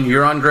Spotting,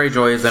 Euron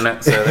Greyjoy is in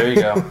it, so there you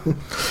go.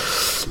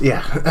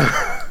 Yeah.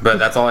 But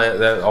that's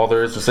all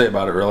there is to say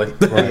about it, really.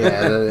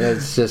 Yeah,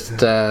 it's just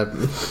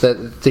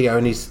the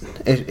only.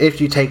 If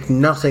you take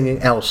nothing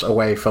else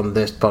away from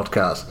this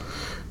podcast,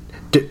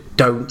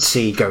 don't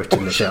see Ghost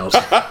in the Shells.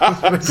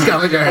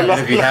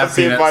 If you have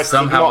seen it,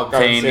 somehow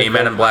obtain a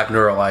Men in Black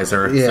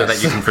neuralizer so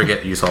that you can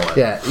forget you saw it.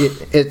 Yeah,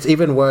 it's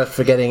even worth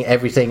forgetting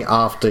everything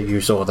after you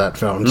saw that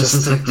film,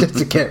 just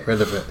to get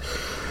rid of it.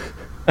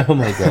 Oh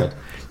my God.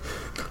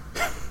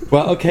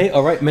 Well, okay,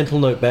 all right. Mental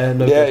note, Bear.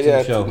 No Ghost in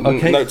the Shell.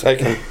 Okay. Note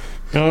taken.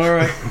 All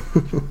right.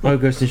 No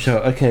Ghost in the Shell.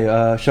 Okay.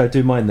 Shall I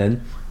do mine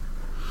then?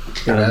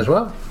 You may as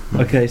well.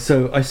 Okay,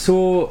 so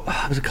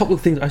there's a couple of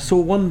things. I saw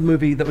one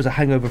movie that was a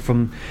hangover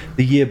from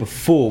the year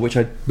before, which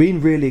I'd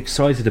been really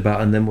excited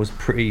about and then was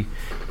pretty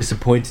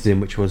disappointed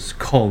in, which was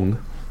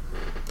Kong.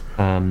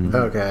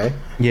 Okay.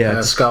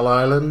 Yeah. Skull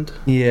Island.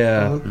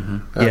 Yeah.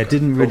 Mm-hmm. Yeah,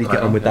 didn't really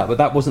get on with that, but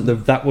that wasn't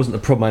the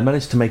problem. I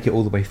managed to make it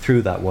all the way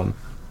through that one.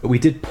 But we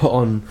did put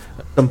on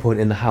at some point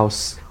in the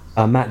house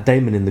Matt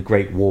Damon in The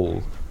Great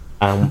Wall.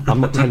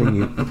 I'm not telling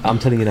you. I'm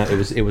telling you now. It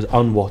was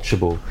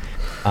unwatchable.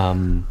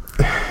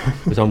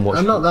 It was unwatchable.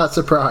 I'm not that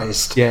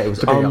surprised. Yeah, it was.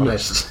 To be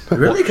honest.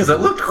 Really, because it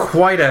looked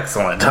quite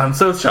excellent. I'm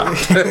so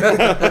shocked. It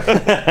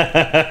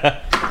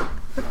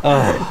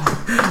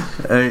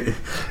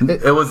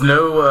was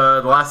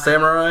no The Last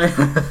Samurai.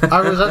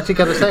 I was actually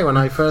going to say, when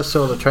I first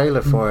saw the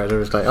trailer for it, it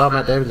was like, oh,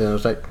 Matt Damon. I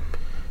was like,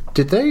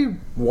 did they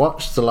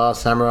watch The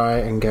Last Samurai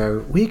and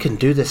go, we can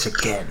do this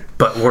again?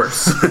 But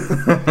worse.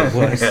 But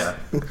worse. Yeah.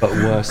 But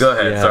worse. Go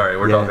ahead. Sorry,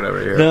 we're talking over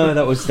here. No,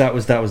 that was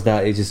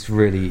that. It just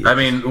really. I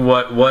mean,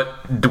 what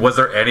was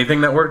there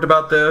anything that worked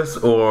about this,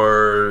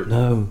 or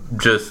no,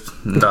 just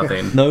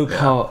nothing? No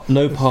part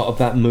of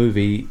that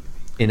movie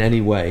in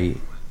any way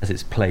has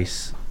its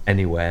place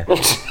anywhere.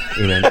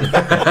 Any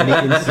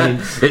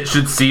incidents. It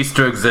should cease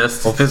to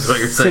exist. Is what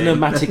you're saying?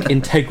 Cinematic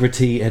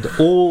integrity had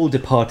all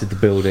departed the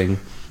building.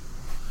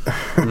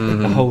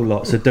 A whole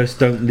lot. So just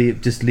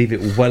leave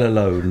it well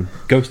alone.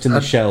 Ghost in the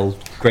Shell,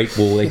 Great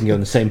Wall. They can go in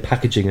the same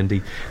packaging and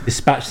be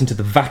dispatched into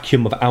the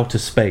vacuum of outer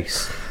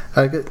space.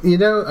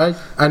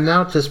 I'm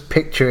now just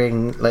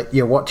picturing, like,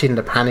 you're watching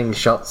the panning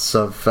shots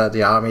of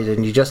the army,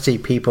 and you just see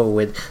people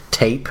with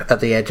tape at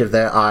the edge of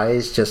their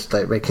eyes, just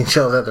like making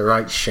sure they're the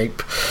right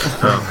shape.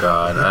 Oh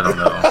God, I don't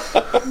know.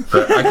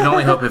 But I can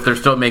only hope, if they're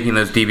still making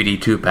those DVD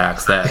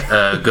 2-packs,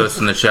 that Ghost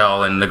in the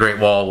Shell and The Great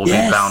Wall will be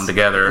bound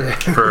together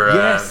for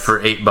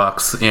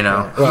 $8. You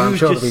know, Well, you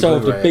just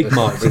solved a big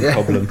marketing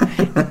problem.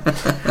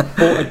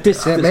 Or a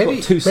disc that's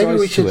got two sides to it. Maybe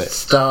we should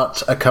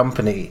start a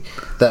company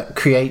that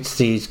creates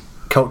these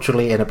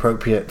culturally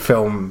inappropriate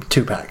film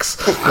 2-packs.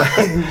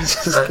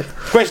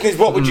 Question is,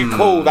 what would you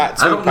call that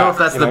 2-pack? I don't know if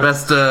that's the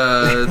best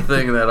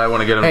thing that I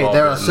want to get involved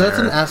in. There are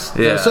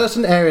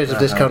certain areas of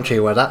this country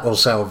where that will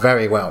sell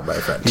very well, my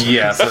friend.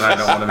 Yes, and I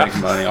don't want to make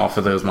money off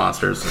of those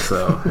monsters,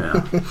 so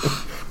yeah.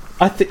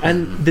 I think,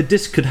 and the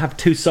disc could have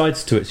two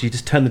sides to it, so you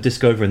just turn the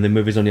disc over and the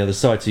movie's on the other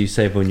side, so you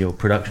save on your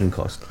production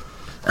cost.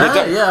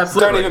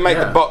 Don't even make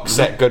the box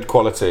set good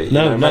quality.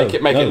 Make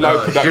it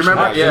low production. Do you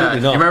remember? Yeah,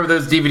 you remember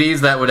those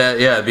DVDs that would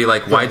be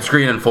like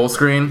widescreen and full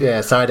screen?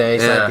 Yeah, side A,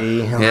 side B.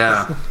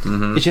 Yeah.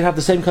 Mm-hmm. It should have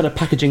the same kind of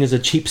packaging as a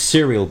cheap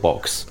cereal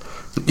box.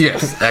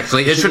 Yes,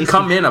 actually, it should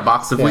come in a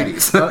box of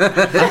Wheaties.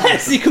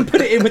 Yes, you can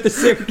put it in with the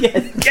cereal.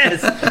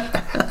 Yes.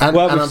 And,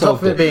 Well, and we've on top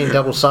solved of it it. being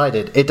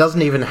double-sided, it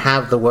doesn't even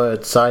have the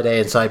word side A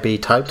and side B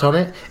typed on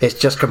it. It's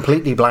just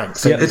completely blank.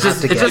 So Yeah, you it's have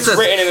to It guess. just says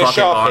written in a fuck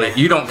it on Sharpie. it.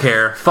 You don't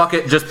care. Fuck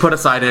it. Just put a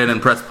side in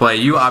and press play.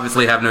 You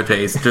obviously have no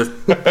taste. Just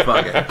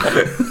fuck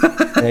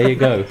it. There you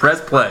go.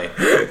 Press play.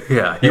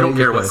 Yeah, you don't you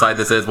care what go. side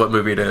this is, what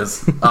movie it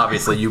is.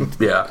 Obviously,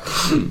 yeah.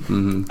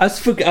 As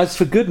for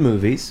good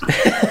movies,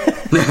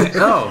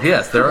 Oh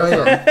yes, there are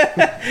some.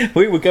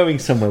 we were going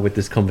somewhere with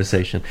this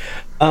conversation.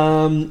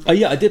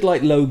 Yeah, I did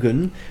like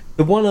Logan.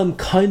 The one I'm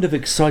kind of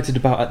excited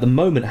about at the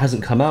moment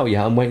hasn't come out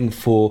yet. I'm waiting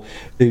for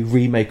the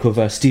remake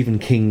of Stephen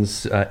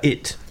King's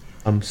It.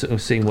 I'm sort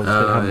of seeing what's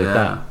going to happen with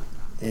that.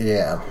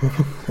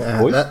 Yeah.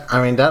 Boys?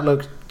 That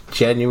looks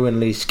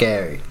genuinely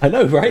scary. I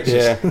know, right?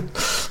 Yeah.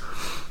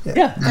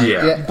 Yeah.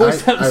 Yeah.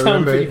 Boys, I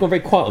remember- you've gone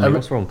very quiet on me.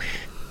 What's wrong?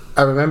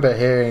 I remember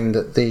hearing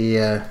that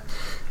the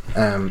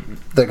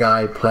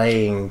guy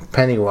playing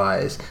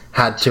Pennywise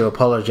had to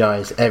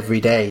apologise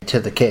every day to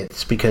the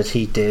kids because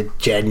he did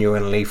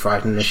genuinely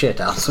frighten the shit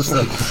out of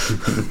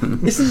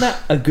them. Isn't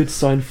that a good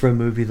sign for a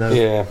movie, though?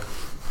 Yeah.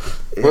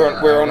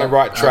 We're on the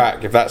right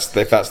track if that's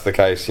the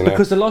case, you know.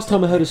 Because the last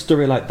time I heard a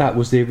story like that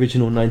was the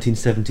original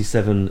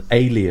 1977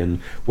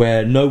 Alien,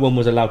 where no one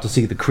was allowed to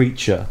see the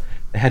creature.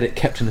 They had it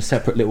kept in a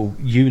separate little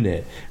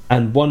unit,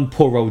 and one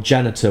poor old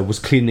janitor was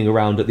cleaning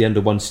around at the end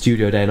of one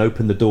studio day and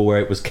opened the door where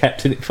it was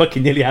kept, and it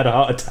fucking nearly had a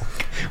heart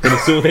attack when it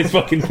saw this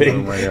fucking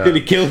thing. my God.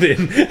 Nearly killed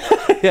him.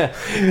 Yeah.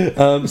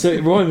 So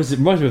it reminds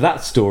me of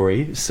that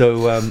story.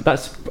 So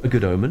that's a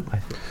good omen, I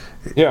think.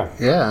 Yeah.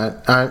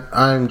 Yeah,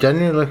 I'm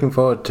genuinely looking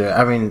forward to it.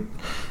 I mean,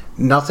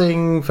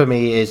 nothing for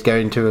me is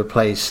going to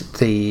replace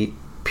the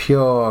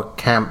pure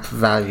camp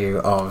value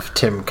of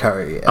Tim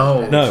Curry.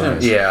 Oh No.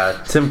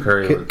 yeah, Tim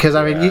Curry. Because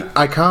I mean,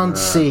 I can't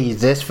see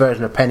this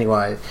version of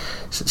Pennywise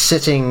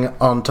sitting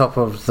on top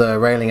of the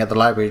railing at the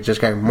library, just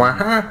going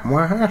 "Mwaha,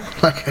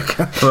 mwaha,"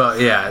 like. Well,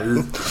 yeah.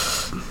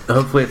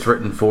 Hopefully, it's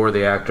written for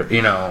the actor.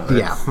 You know,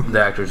 Yeah. the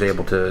actor's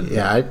able to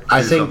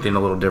I do think something a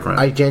little different.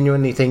 I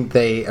genuinely think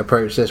they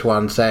approached this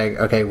one saying,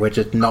 "Okay, we're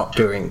just not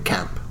doing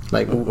camp.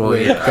 Like we're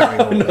yeah. going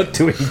all the way." Not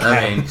doing that.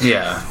 I mean,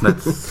 yeah,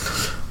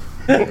 that's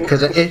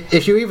Because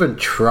if you even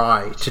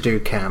try to do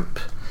camp,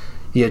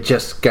 you're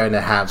just going to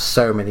have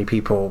so many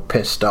people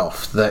pissed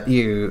off that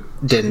you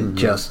didn't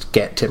just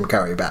get Tim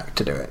Curry back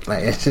to do it.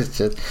 Like it's just,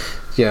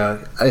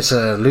 it's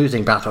a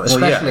losing battle. well,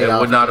 yeah. Especially It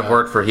would not have after-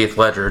 worked for Heath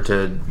Ledger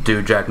to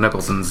do Jack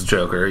Nicholson's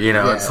Joker. You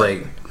know, Yeah. it's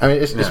like I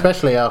mean,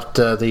 especially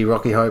after the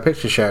Rocky Horror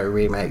Picture Show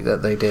remake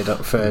that they did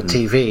for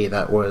TV,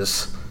 that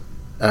was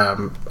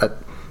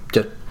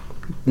just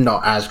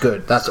not as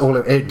good. That's all.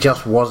 It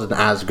just wasn't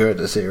as good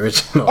as the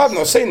original. I've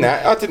not seen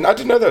that. I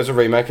didn't know there was a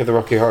remake of the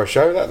Rocky Horror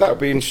Show. That would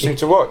be interesting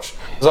to watch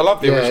because I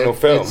love the original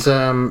film. It's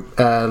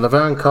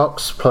Laverne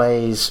Cox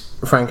plays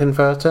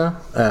Frankenfurter.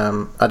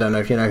 I don't know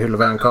if you know who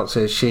Laverne Cox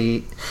is.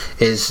 She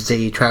is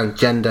the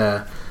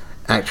transgender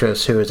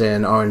actress who was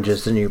in Orange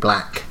Is the New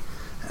Black.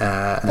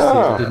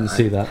 I didn't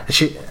see that.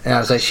 I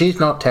was like, she's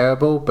not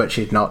terrible, but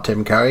she's not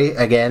Tim Curry.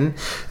 Again,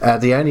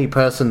 the only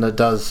person that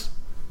does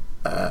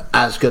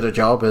as good a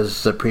job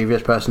as the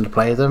previous person to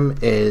play them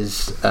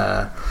is,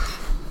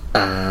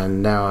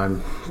 and now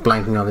I'm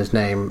blanking on his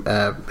name.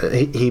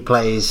 He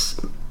plays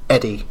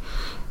Eddie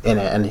in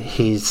it, and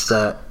he was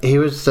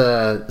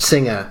the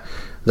singer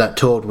that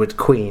toured with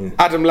Queen.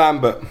 Adam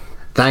Lambert.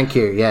 Thank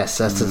you. Yes,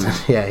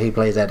 yeah. He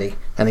plays Eddie,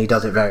 and he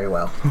does it very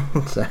well.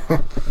 So.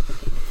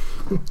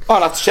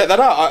 I'll have to check that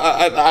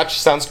out. It actually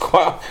sounds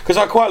quite... Because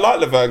I quite like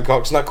Laverne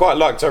Cox, and I quite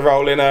liked her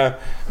role in a...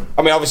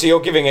 I mean, obviously, you're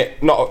giving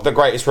it not the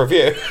greatest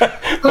review.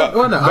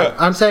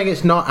 I'm saying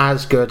it's not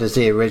as good as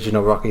the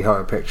original Rocky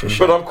Horror Picture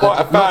Show. But I'm quite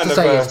a fan Not to of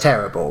say it's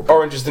terrible.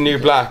 Orange Is the New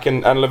Black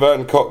and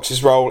Laverne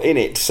Cox's role in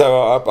it. So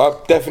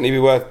I'd definitely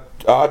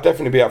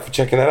be up for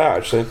checking that out,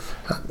 actually.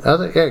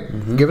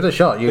 Give it a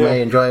shot. You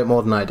may enjoy it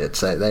more than I did,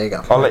 so there you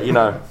go. I'll let you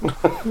know.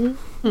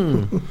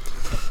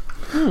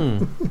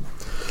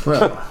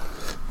 well.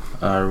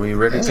 Are we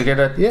ready to get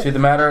to the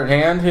matter at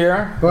hand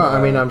here? Well, I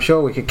mean, I'm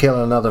sure we could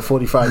kill another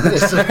 45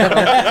 minutes.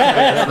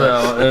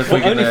 Well, if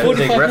we only can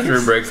 45 take restroom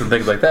minutes? breaks and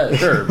things like that,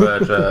 sure.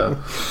 But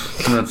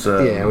let's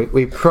yeah,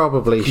 we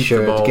probably keep the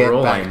should ball get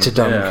rolling. back to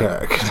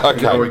Dunkirk.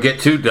 Okay. or get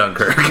to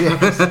Dunkirk.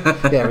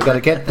 Yeah, we've got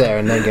to get there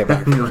and then get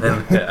back.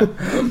 Yeah.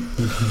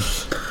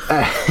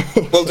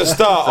 Well, to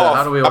start how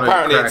off, do we wanna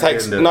apparently it crack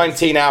takes into this?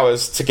 19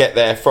 hours to get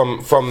there from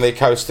the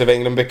coast of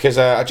England because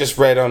I just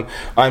read on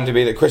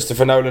IMDb that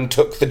Christopher Nolan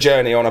took the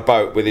journey on a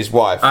boat with his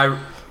wife. I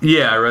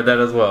read that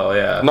as well.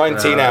 Yeah,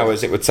 19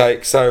 hours it would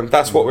take, so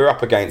that's what we're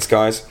up against,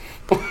 guys.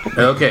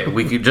 Okay,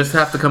 we could just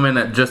have to come in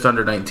at just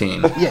under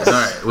 19. Yes. All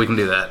right, we can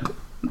do that.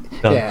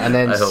 Yeah, and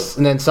I hope.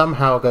 then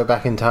somehow go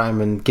back in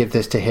time and give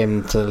this to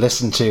him to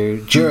listen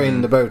to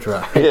during the boat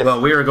ride. Yeah.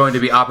 Well, we are going to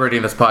be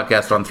operating this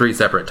podcast on 3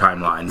 separate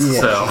timelines,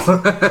 so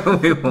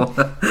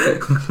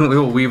we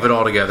will weave it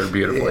all together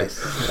beautifully. Yes.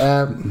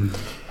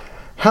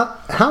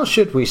 How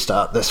should we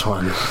start this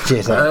one? Do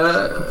you think?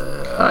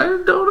 I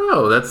don't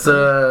know. That's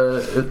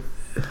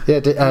Yeah,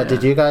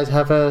 did you guys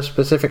have a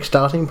specific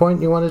starting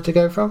point you wanted to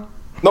go from?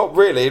 Not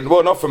really.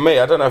 Well, not from me.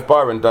 I don't know if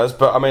Byron does,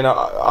 but I mean,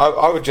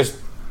 I would just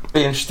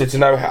be interested to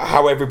know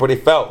how everybody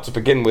felt to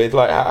begin with,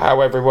 like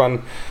how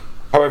everyone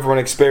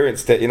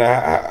experienced it. You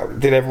know,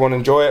 did everyone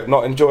enjoy it?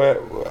 Not enjoy it?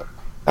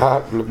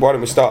 Why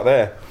don't we start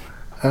there?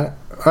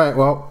 Right.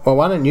 Well,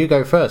 why don't you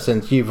go first,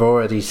 since you've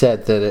already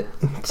said that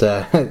it's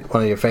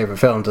one of your favourite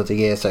films of the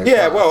year so far.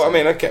 Yeah. Well, I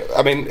mean, okay.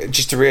 I mean,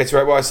 just to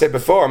reiterate what I said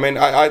before. I mean,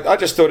 I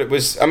just thought it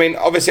was. I mean,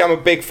 obviously, I'm a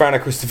big fan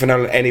of Christopher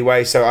Nolan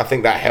anyway, so I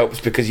think that helps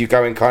because you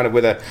go in kind of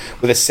with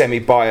a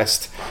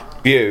semi-biased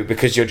view,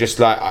 because you're just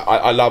like,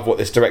 I love what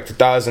this director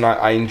does, and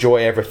I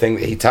enjoy everything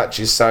that he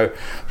touches. So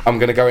I'm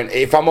going to go in.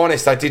 If I'm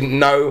honest, I didn't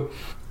know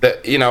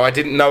that. You know, I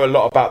didn't know a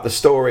lot about the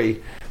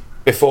story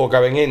before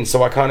going in,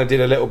 so I kind of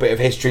did a little bit of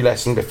history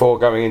lesson before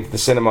going into the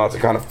cinema to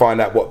kind of find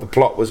out what the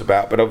plot was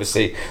about. But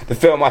obviously the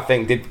film, I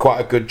think, did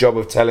quite a good job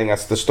of telling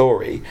us the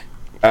story,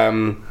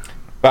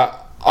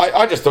 but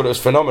I just thought it was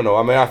phenomenal.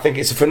 I mean, I think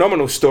it's a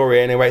phenomenal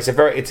story anyway. It's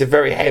a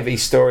very heavy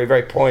story,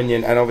 very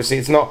poignant, and obviously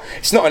it's not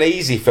an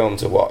easy film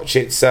to watch.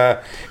 It's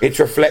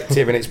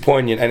reflective and it's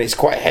poignant and it's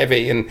quite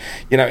heavy, and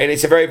you know, and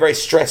it's a very, very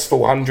stressful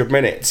 100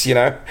 minutes, you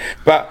know.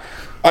 But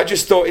I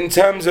just thought, in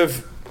terms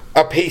of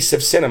a piece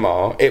of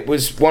cinema, it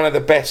was one of the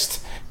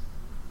best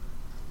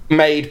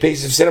made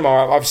pieces of cinema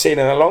I've seen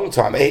in a long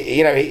time.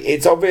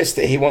 It's obvious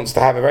that he wants to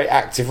have a very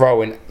active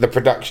role in the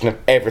production of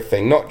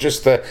everything, not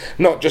just the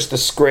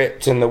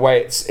script and the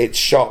way it's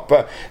shot,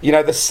 but you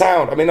know, the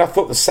sound. I mean, I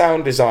thought the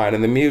sound design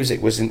and the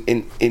music was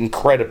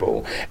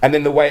incredible, and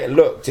then the way it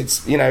looked,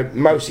 it's, you know,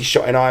 mostly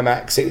shot in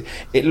IMAX.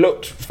 It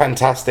looked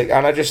fantastic,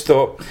 and I just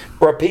thought,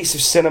 for a piece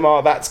of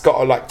cinema, that's got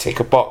to like tick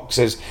a box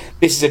as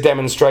this is a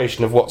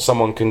demonstration of what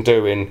someone can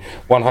do in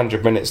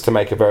 100 minutes to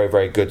make a very,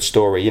 very good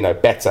story. You know,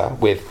 better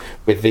with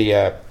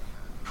the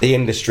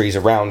industries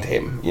around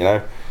him, you know.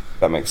 If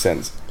that makes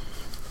sense.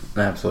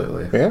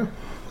 Absolutely. Yeah.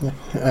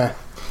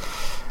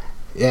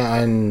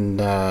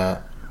 And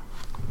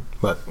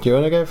what, do you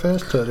want to go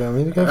first, or do you want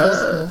me to go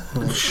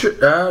first? Sure,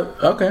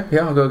 okay,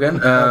 yeah, I'll go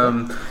again.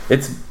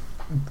 It's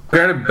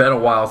granted been a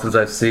while since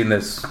I've seen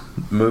this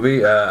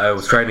movie. I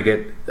was trying to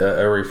get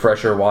a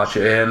refresher watch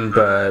in,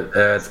 but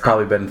it's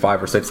probably been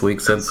 5 or 6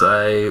 weeks since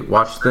I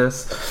watched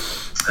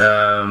this.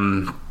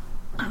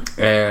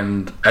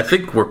 And I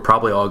think we're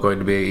probably all going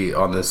to be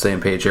on the same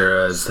page here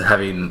as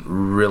having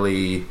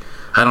really,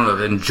 I don't know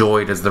if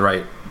enjoyed is the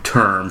right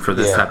term for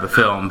this type of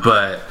film,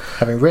 but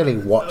having really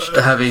watched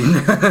it.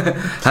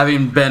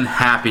 having been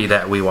happy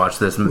that we watched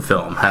this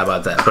film. How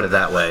about that? Put it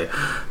that way.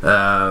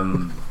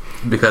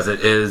 Because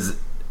it is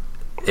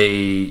a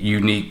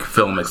unique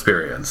film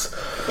experience.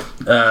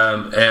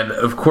 And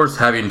of course,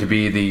 having to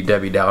be the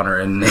Debbie Downer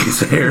and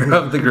naysayer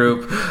of the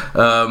group,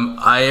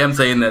 I am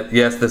saying that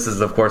yes, this is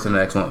of course an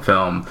excellent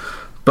film,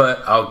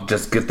 but I'll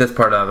just get this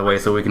part out of the way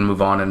so we can move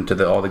on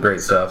into all the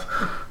great stuff.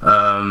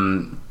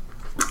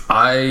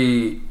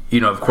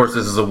 Of course,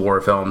 this is a war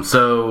film,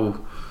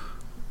 so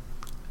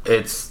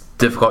it's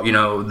difficult. You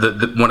know,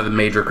 one of the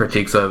major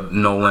critiques of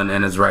Nolan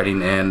and his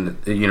writing, and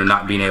you know,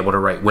 not being able to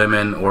write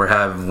women or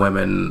have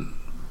women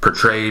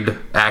portrayed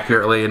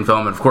accurately in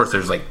film. And of course,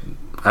 there's I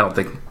don't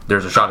think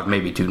there's a shot of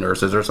maybe 2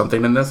 nurses or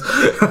something in this.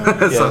 But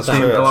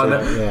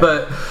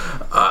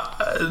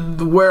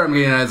where I'm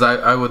getting at is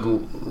I would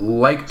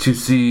like to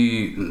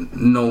see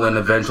Nolan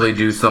eventually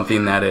do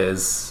something that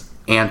is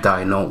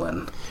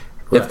anti-Nolan,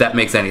 if that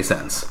makes any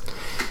sense.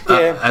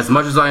 As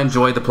much as I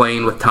enjoy the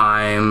playing with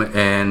time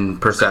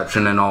and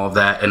perception and all of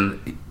that,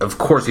 and of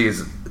course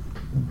he's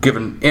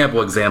given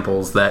ample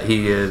examples that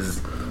he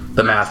is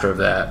the master of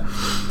that,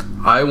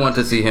 I want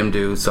to see him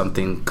do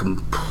something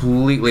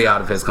completely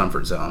out of his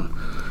comfort zone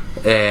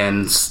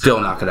and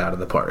still knock it out of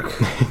the park.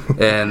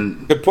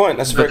 And good point.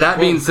 That's a very that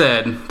being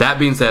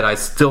said, I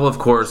still, of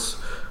course,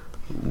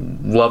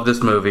 love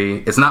this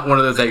movie. It's not one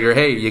of those that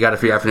you got a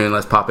free afternoon,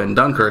 let's pop in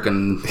Dunkirk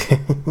and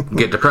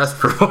get depressed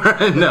for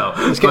no.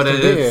 But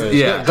it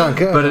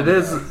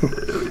is,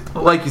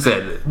 like you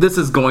said, this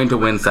is going to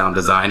win sound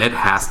design. It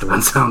has to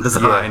win sound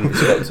design.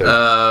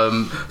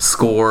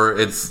 Score,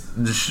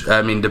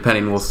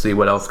 depending, we'll see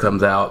what else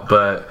comes out,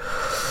 but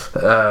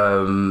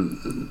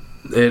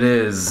it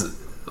is,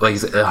 like you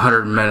said,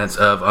 100 minutes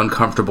of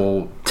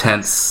uncomfortable,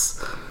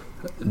 tense,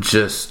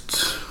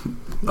 just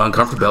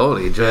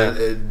uncomfortability,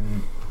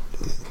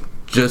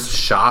 just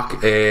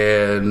shock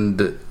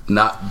and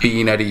not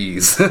being at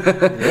ease.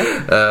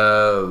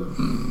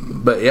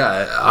 But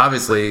yeah,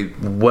 obviously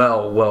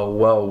well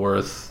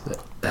worth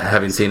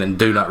having seen, and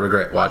do not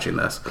regret watching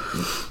this.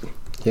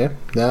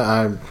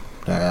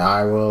 I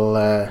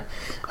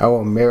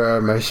will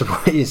mirror most of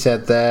what you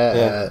said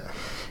there.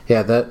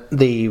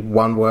 The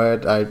one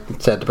word I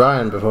said to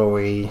Brian before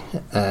we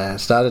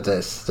started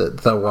this,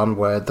 the one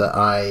word that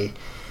I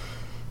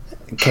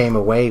came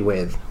away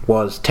with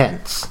was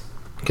tense.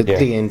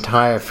 The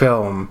entire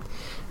film,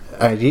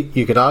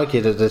 you could argue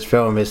that this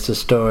film is the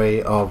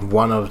story of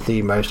one of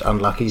the most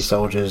unlucky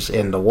soldiers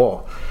in the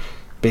war,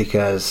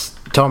 because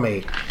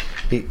Tommy,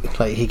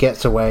 he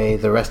gets away.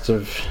 The rest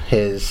of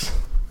his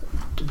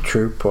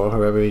troop or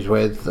whoever he's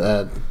with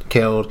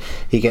killed,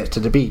 he gets to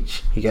the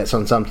beach, he gets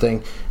on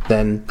something,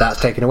 then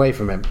that's taken away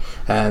from him,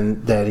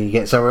 and then he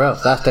gets somewhere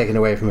else, that's taken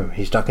away from him.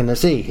 He's stuck in the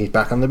sea, he's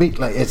back on the beach.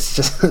 Like, it's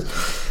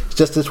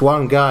just this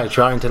one guy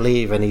trying to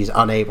leave and he's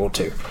unable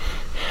to.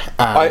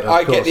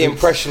 I get the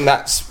impression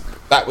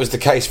that was the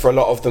case for a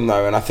lot of them,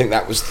 though, and I think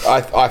that was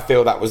I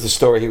feel that was the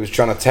story he was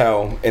trying to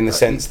tell, in the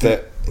sense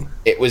that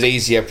it was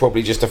easier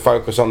probably just to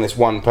focus on this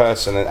one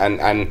person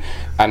and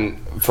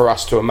for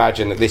us to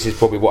imagine that this is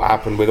probably what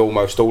happened with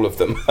almost all of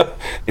them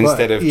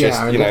instead of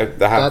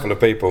the handful of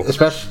people.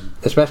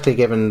 Especially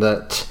given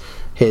that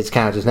his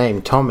character's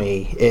name,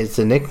 Tommy, is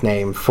the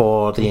nickname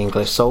for the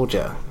English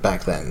soldier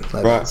back then.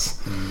 Like, right.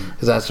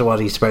 That's what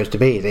he's supposed to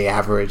be, the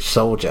average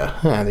soldier,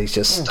 and he's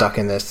just stuck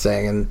in this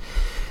thing. And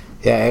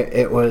yeah,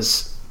 it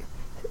was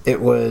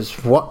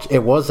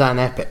an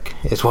epic,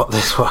 is what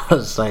this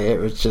was. Like, it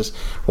was just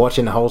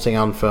watching the whole thing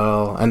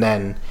unfurl, and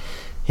then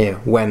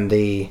when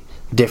the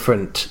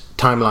different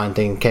timeline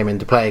thing came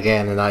into play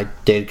again, and I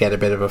did get a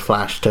bit of a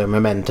flash to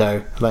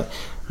Memento, like,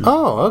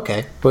 oh,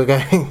 okay, we're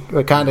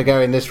kind of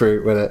going this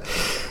route with it.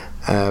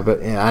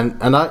 But yeah,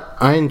 and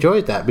I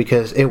enjoyed that,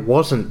 because it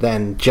wasn't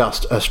then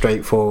just a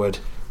straightforward,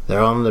 they're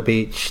on the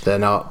beach, they're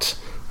not,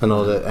 and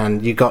all that,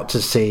 and you got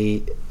to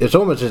see, it's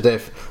almost as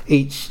if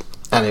each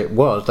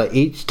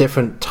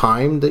different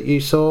time that you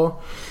saw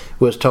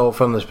was told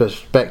from the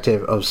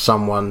perspective of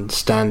someone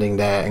standing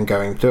there and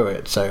going through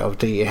it. So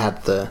obviously you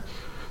had the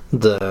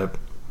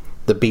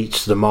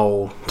beach, the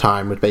mole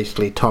time was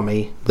basically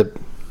Tommy,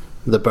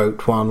 the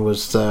boat one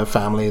was the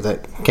family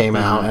that came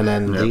out, and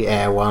then the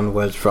air one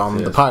was from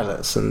the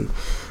pilots, and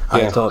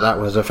I thought that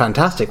was a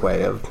fantastic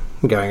way of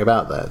going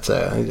about that.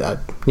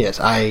 So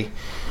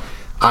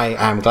I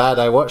am glad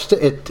I watched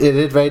it. It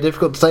is very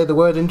difficult to say the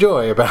word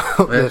enjoy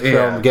about this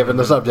film, given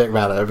the subject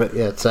matter, but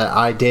yes,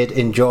 I did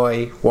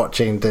enjoy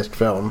watching this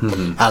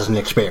film as an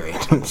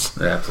experience.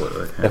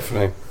 Absolutely.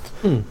 Definitely.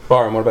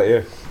 Byron, what about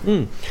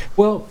you?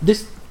 Well,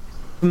 this,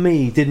 for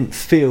me, didn't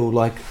feel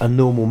like a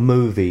normal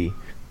movie,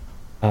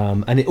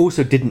 and it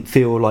also didn't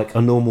feel like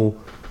a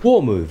normal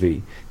war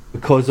movie,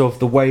 because of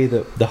the way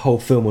that the whole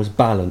film was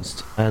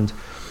balanced, and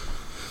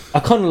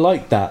I kind of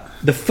liked that.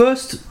 The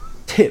first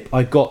tip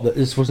I got that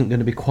this wasn't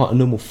going to be quite a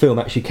normal film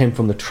actually came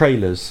from the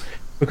trailers,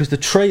 because the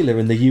trailer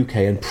in the UK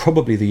and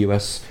probably the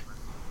US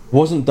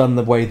wasn't done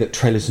the way that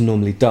trailers are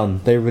normally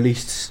done. They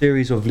released a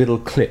series of little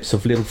clips,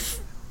 of little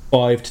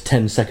 5 to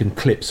 10 second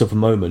clips of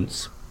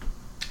moments,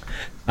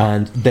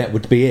 and that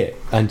would be it.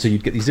 And so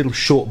you'd get these little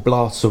short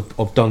blasts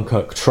of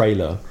Dunkirk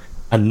trailer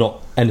and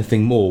not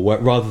anything more,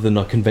 rather than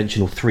a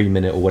conventional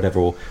 3-minute or whatever,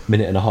 or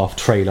minute and a half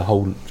trailer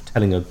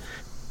telling a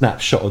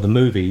snapshot of the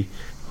movie.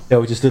 There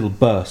were just little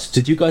bursts.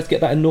 Did you guys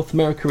get that in North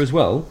America as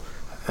well?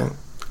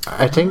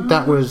 I think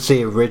that was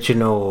the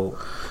original.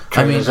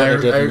 I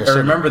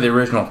remember the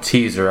original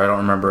teaser. I don't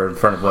remember in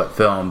front of what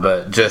film,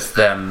 but just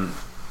them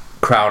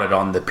crowded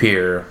on the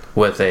pier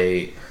with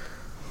an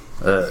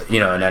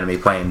enemy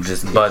plane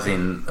just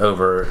buzzing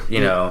over,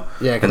 and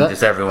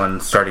just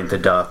everyone starting to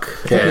duck.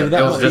 Yeah, it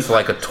was just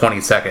like a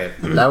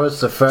 20-second. That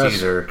was the first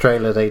teaser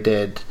trailer they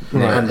did,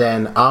 and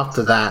then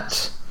after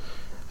that.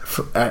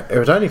 It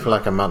was only for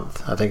like a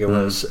month, I think it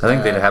was. I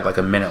think they had like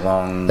a minute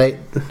long. They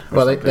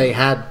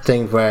had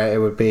things where it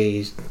would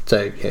be,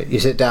 so you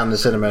sit down in the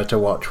cinema to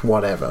watch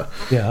whatever,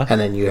 and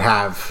then you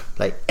have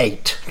like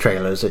 8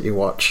 trailers that you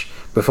watch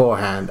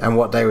beforehand. And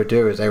what they would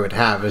do is they would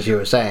have, as you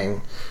were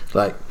saying,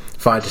 like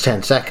 5 to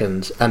 10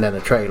 seconds, and then a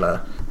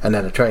trailer, and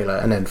then a trailer,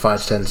 and then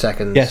 5 to 10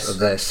 seconds of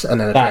this, and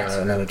then a trailer,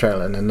 and then a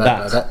trailer, and then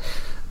that.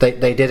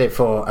 They did it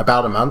for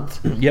about a month.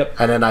 Yep.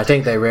 And then I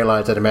think they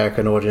realised that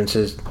American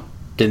audiences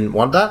didn't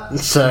want that,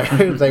 so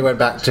they went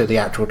back to the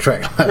actual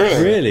trailer.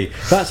 Really?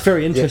 That's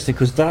very interesting,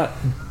 because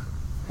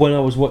when I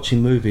was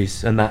watching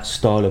movies and that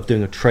style of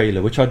doing a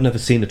trailer, which I'd never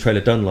seen a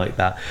trailer done like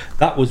that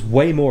was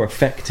way more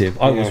effective.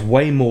 I was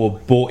way more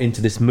bought into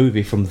this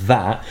movie from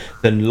that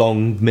than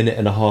long minute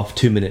and a half,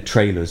 2-minute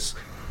trailers.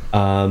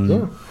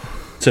 So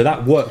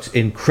that worked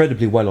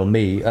incredibly well on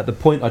me. At the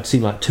point I'd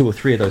seen like 2 or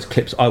 3 of those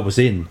clips, I was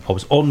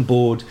on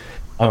board,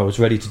 I was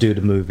ready to do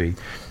the movie.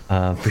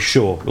 For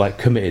sure, like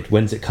committed.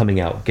 When's it coming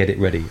out? Get it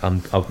ready.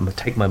 I'll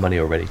take my money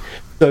already.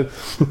 So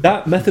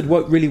that method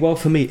worked really well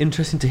for me.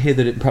 Interesting to hear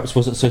that it perhaps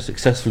wasn't so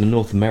successful in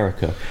North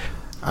America.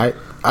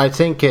 I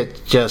think it's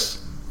just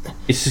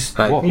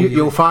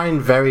you'll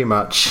find very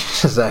much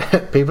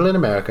that people in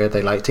America,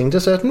 they like things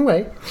a certain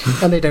way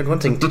and they don't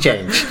want things to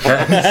change.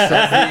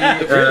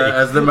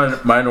 As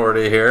the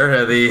minority here,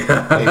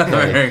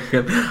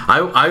 American,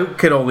 I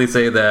could only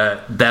say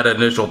that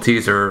initial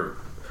teaser,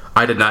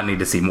 I did not need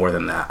to see more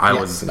than that.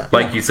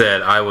 You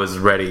said, I was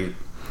ready.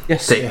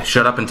 Yes.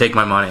 Shut up and take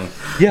my money.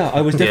 Yeah, I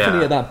was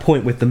definitely at that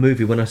point with the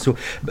movie when I saw,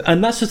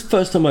 and that's the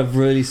first time I've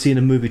really seen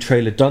a movie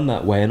trailer done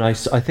that way. And I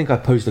think I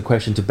posed the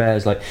question to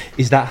Bears, like,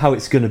 is that how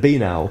it's going to be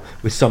now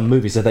with some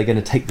movies? Are they going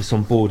to take this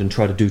on board and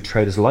try to do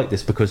trailers like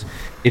this? Because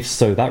if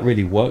so, that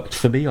really worked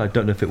for me. I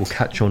don't know if it will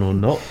catch on or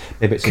not.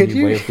 Maybe it's a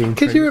new way of doing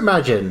trailers. Could you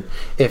imagine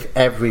if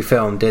every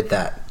film did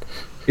that?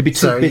 It'd be too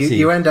So busy.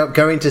 you end up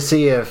going to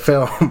see a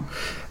film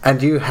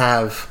and you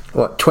have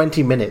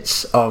 20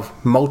 minutes of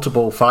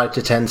multiple 5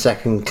 to 10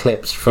 second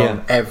clips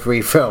from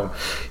every film.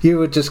 You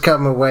would just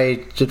come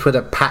away just with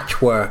a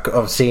patchwork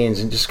of scenes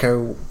and just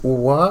go,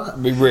 what?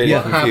 It'd be really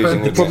What confusing.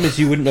 happened? The problem is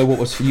you wouldn't know what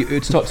was.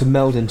 It'd start to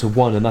meld into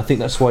one, and I think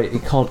that's why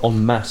it can't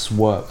en masse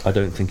work. I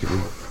don't think it would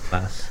en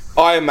masse.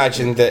 I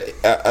imagine that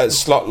a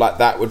slot like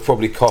that would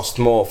probably cost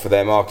more for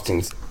their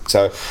marketing.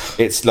 So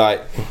it's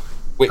like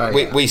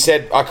we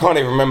said, I can't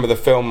even remember the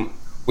film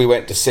we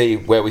went to see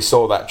where we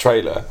saw that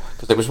trailer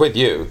because it was with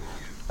you,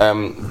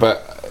 but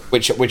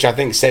which I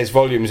think says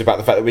volumes about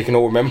the fact that we can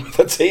all remember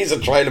the teaser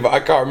trailer, but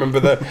I can't remember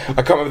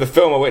the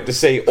film I went to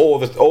see or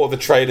the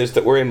trailers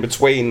that were in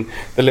between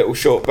the little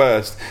short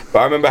burst. But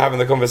I remember having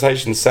the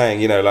conversation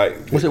saying,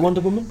 Was it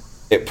Wonder Woman?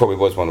 It probably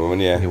was Wonder Woman,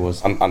 yeah. It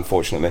was.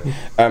 Unfortunately.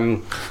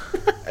 And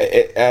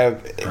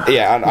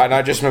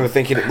I just remember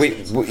thinking,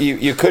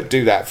 you could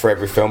do that for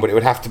every film, but it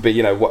would have to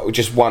be,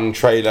 just one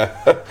trailer,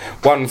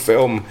 one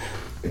film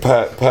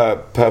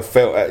per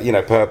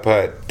film,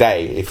 per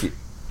day, if you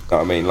know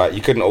what I mean. Like,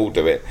 you couldn't all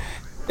do it.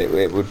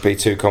 It would be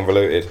too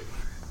convoluted.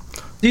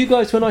 Do you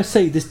guys, when I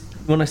said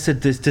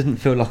this didn't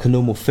feel like a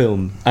normal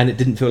film and it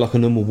didn't feel like a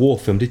normal war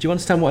film, did you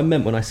understand what I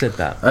meant when I said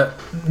that?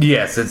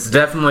 Yes, it's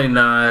definitely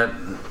not.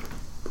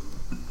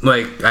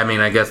 Like, I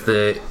mean, I guess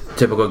the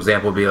typical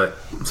example would be like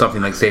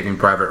something like Saving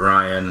Private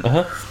Ryan.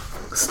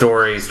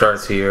 Story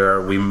starts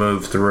here, we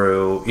move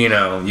through,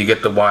 you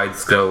get the wide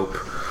scope.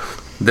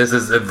 This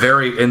is a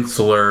very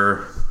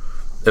insular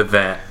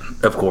event,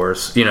 of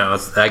course.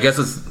 I guess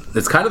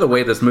it's kind of the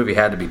way this movie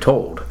had to be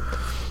told.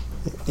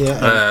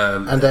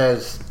 Yeah, and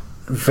there's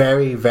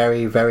very,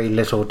 very, very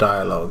little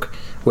dialogue,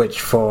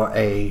 which for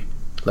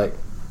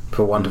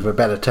want of a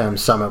better term,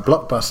 summer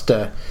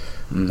blockbuster,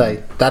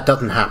 that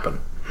doesn't happen.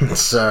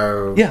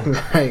 So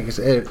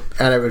it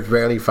was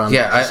really fun.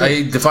 Yeah,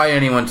 I defy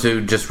anyone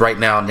to just right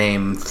now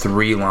name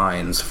 3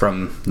 lines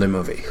from the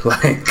movie.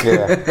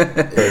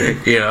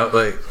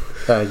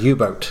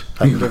 U-boat.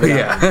 Exactly.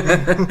 Yeah,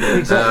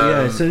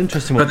 it's an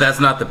interesting one. But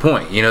that's not the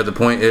point. The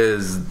point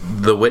is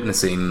the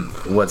witnessing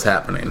what's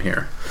happening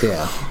here.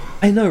 Yeah,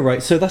 I know,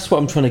 right? So that's what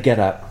I'm trying to get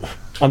at.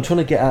 I'm trying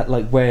to get at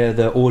like where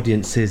the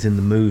audience is in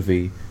the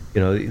movie.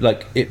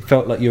 Like it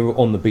felt like you were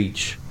on the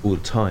beach all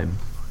the time.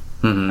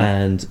 Mm-hmm.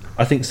 And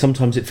I think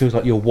sometimes it feels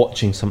like you're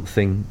watching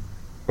something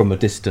from a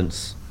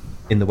distance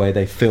in the way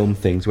they film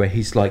things, where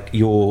he's like,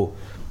 you're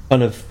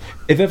kind of,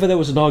 if ever there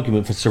was an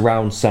argument for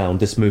surround sound,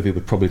 this movie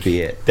would probably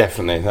be it.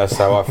 Definitely, that's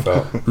how I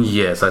felt.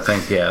 Yes, I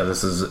think,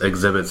 this is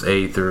exhibits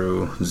A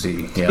through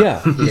Z.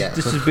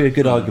 This would be a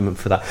good argument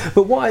for that.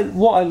 But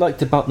what I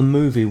liked about the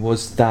movie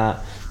was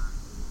that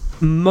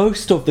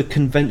most of the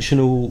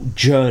conventional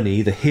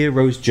journey, the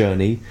hero's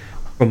journey,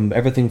 from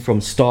everything from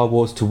Star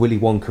Wars to Willy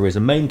Wonka, is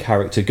a main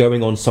character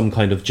going on some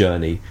kind of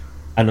journey,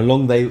 and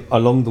along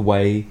the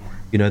way,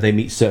 they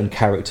meet certain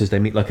characters. They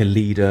meet like a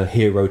leader,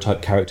 hero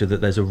type character,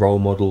 that there's a role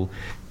model,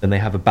 and they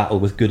have a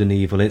battle with good and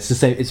evil. And it's the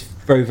same. It's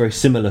very, very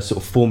similar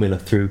sort of formula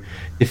through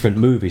different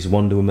movies.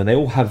 Wonder Woman, they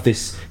all have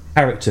this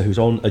character who's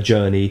on a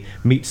journey,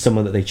 meets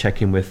someone that they check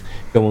in with,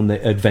 go on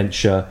the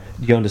adventure.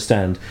 You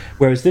understand?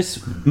 Whereas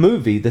this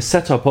movie, the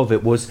setup of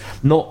it was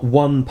not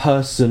one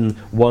person,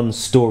 one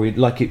story.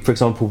 Like, for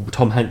example,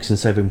 Tom Hanks in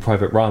Saving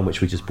Private Ryan,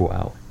 which we just brought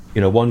out.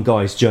 One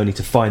guy's journey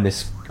to find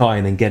this guy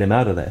and then get him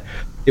out of there.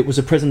 It was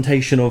a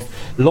presentation of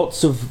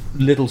lots of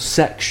little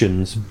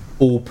sections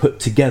all put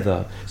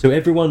together. So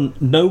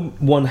no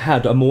one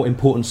had a more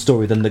important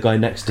story than the guy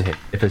next to him,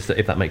 if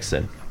that makes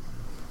sense.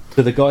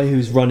 So the guy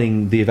who's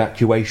running the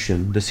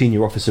evacuation, the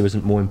senior officer,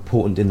 isn't more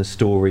important in the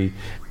story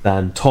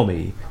than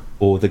Tommy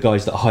or the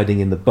guys that are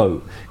hiding in the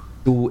boat.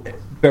 All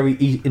very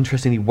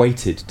interestingly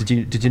weighted.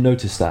 Did you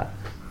notice that?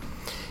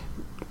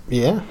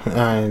 Yeah,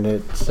 and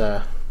it's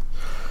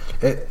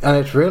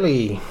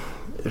really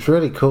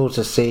cool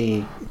to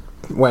see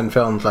when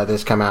films like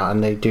this come out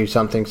and they do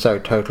something so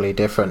totally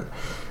different.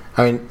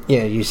 I mean,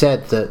 you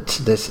said that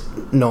this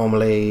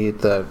normally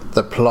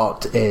the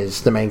plot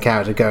is the main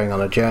character going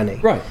on a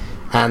journey, right?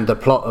 And the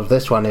plot of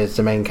this one is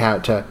the main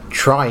character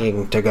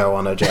trying to go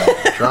on a journey,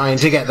 trying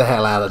to get the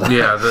hell out of there.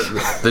 Yeah,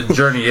 the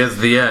journey is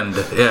the end.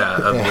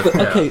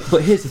 Okay,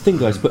 but here's the thing,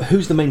 guys. But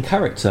who's the main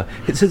character?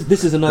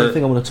 This is another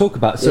thing I want to talk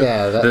about. So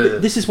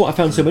this is what I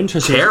found so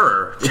interesting.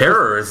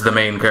 Terror is the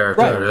main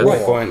character.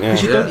 Right.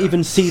 Because you don't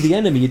even see the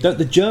enemy.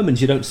 The Germans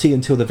you don't see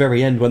until the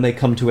very end when they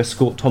come to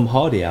escort Tom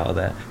Hardy out of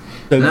there.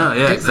 So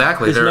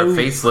exactly. They're a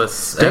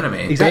faceless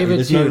enemy. David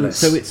Exactly. Hewlett.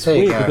 So it's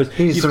weird because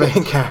he's the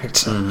main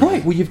character.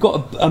 Right. Well, you've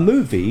got a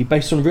movie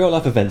based on real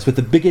life events with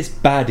the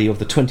biggest baddie of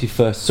the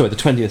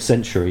 20th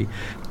century,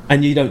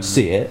 and you don't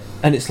see it,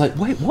 and it's like,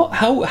 wait, what?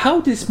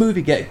 How did this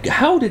movie get?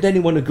 How did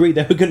anyone agree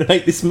they were going to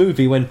make this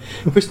movie when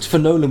Christopher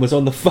Nolan was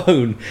on the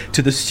phone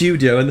to the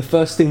studio, and the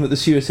first thing that the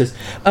studio says,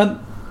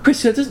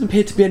 Chris, there doesn't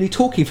appear to be any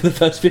talking for the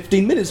first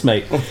 15 minutes,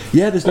 mate.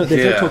 Yeah, there's no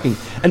talking.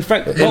 And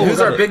Frank, and who's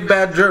our big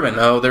bad German?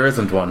 Oh, there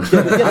isn't one.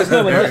 There's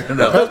no one.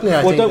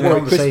 Well, don't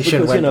worry, Chris,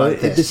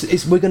 because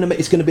it's going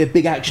to be a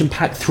big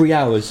action-packed 3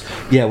 hours.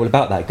 Yeah, well,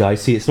 about that,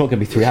 guys. See, it's not going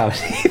to be 3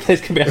 hours. There's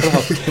going to be a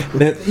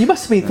half. You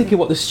must have been thinking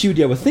what the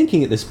studio were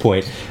thinking at this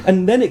point,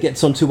 and then it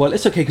gets on to, well,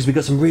 it's okay because we've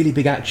got some really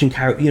big action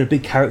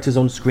big characters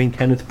on screen.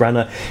 Kenneth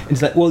Branagh, and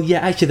it's like, well, yeah,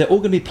 actually, they're all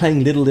going to be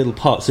playing little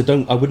parts.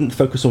 So I wouldn't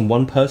focus on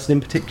one person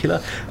in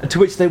particular. To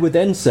which they would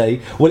then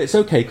say, well, it's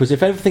okay because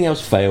if everything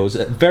else fails,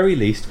 at very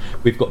least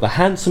we've got the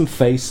handsome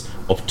face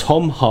of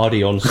Tom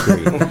Hardy on screen.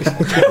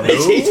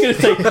 He's going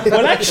to say,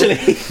 well,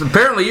 actually,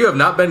 apparently you have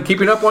not been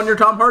keeping up on your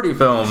Tom Hardy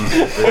films.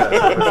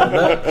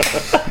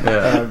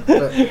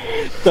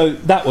 So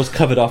that was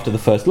covered after the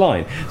first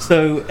line.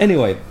 So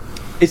anyway,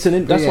 that's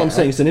what I'm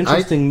saying. It's an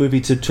interesting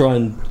movie to try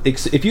and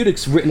if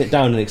you'd written it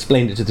down and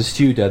explained it to the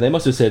studio, they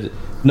must have said,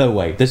 no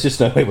way, there's just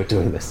no way we're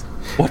doing this.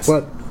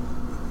 Well,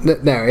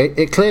 no,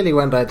 it clearly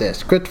went like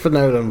this. Christopher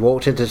Nolan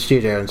walked into the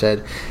studio and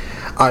said,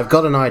 I've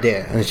got an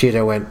idea, and the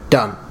studio went,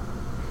 done.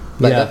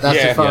 That's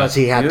as far as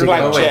he had to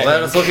go. Wait,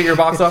 let us look at your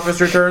box office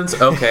returns.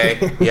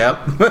 Okay, yep.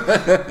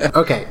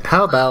 Okay,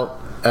 how about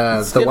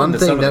the one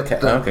thing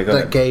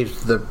that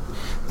gave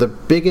the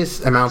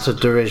biggest amount of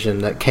derision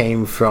that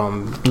came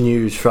from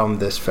news from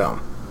this film,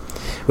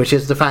 which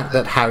is the fact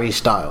that Harry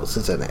Styles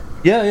is in it.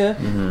 Yeah.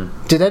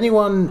 Mm-hmm. Did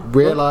anyone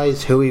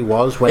realise who he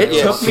was when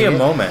it took me a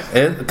moment,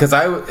 because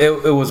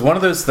it was one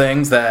of those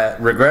things that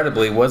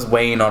regrettably was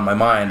weighing on my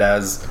mind,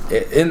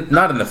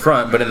 not in the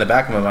front but in the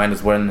back of my mind,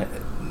 is when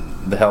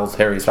the hell's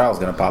Harry Styles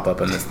going to pop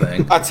up in this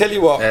thing. I tell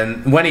you what,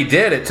 and when he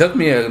did, it took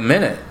me a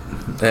minute,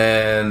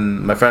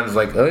 and my friend was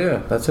like, oh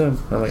yeah, that's him.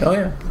 I'm like, oh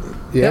yeah.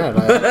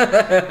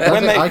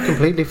 I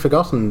completely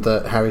forgotten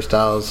that Harry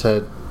Styles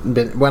had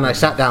been, when I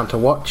sat down to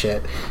watch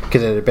it,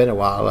 because it had been a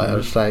while. I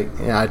was like,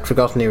 I'd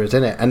forgotten he was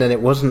in it, and then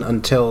it wasn't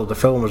until the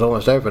film was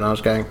almost over and I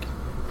was going,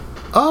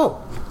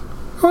 oh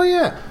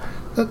yeah,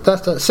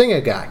 that's that singer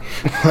guy.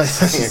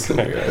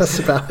 That's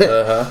about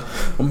it.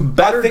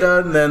 Better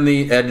done than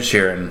the Ed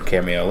Sheeran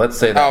cameo, let's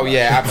say that. Oh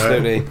yeah,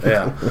 absolutely.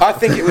 Yeah, I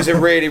think it was a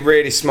really,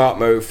 really smart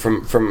move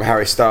from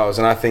Harry Styles,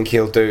 and I think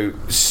he'll do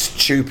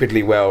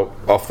stupidly well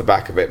off the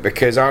back of it,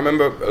 because I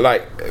remember,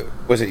 like,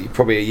 was it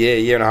probably a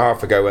year and a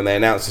half ago when they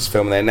announced this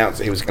film, and they announced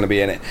that he was going to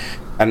be in it,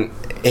 and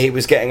he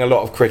was getting a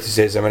lot of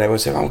criticism, and everyone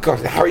said, oh god,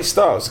 Harry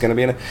Styles is going to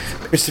be in a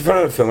Christopher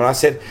Nolan film. And I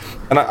said,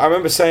 and I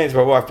remember saying to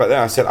my wife back then,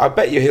 I said, I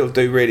bet you he'll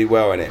do really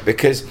well in it,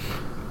 because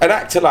an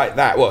actor like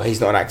that, well,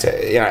 he's not an actor,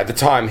 at the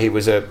time he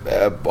was a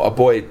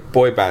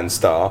boy band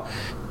star,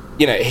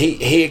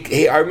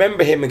 he I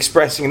remember him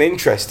expressing an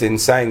interest in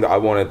saying that I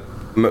want to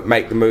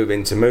make the move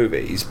into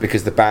movies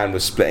because the band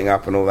was splitting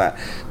up and all that.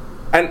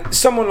 And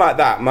someone like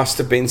that must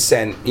have been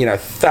sent,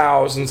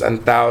 thousands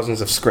and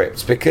thousands of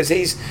scripts, because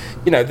he's,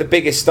 the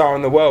biggest star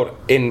in the world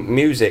in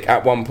music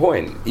at one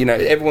point.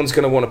 Everyone's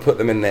going to want to put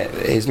them in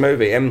his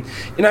movie. And,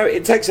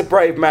 it takes a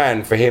brave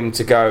man for him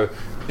to go,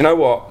 you know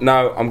what,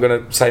 no, I'm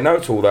going to say no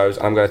to all those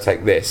and I'm going to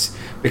take this.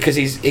 Because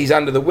he's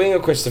under the wing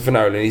of Christopher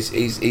Nolan.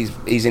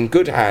 He's in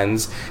good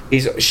hands.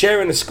 He's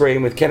sharing the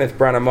screen with Kenneth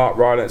Branagh, Mark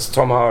Rylance,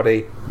 Tom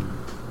Hardy.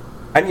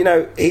 And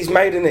he's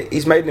made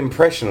an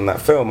impression on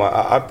that film.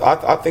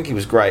 I think he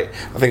was great.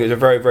 I think it was a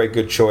very, very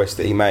good choice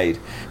that he made.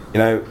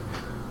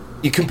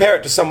 You compare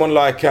it to someone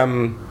like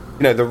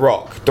The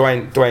Rock,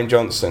 Dwayne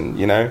Johnson.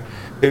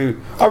 Who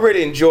I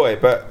really enjoy,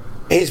 but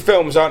his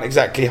films aren't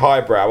exactly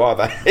highbrow, are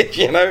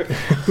they? No.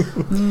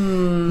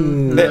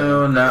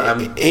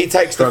 He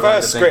takes the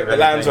first script that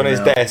lands on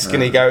his desk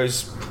and he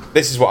goes,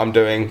 "This is what I'm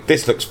doing.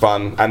 This looks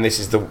fun, and this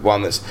is the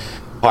one that's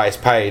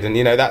highest paid." And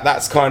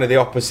that's kind of the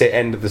opposite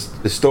end of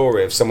the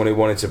story of someone who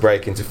wanted to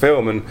break into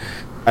film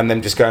and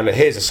then just going, look,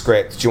 here's a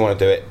script, do you want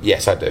to do it?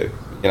 Yes, I do.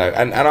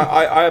 And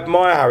I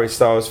admire Harry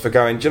Styles for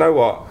going, do you know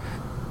what,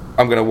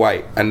 I'm going to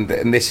wait, and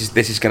this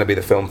is going to be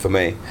the film for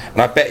me.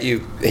 And I bet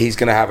you he's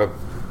going to have a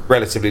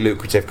relatively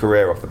lucrative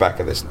career off the back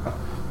of this now.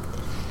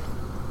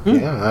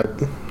 Yeah,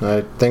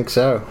 I think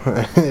so.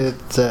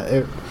 It's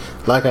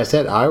like I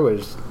said, I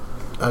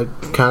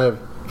kind of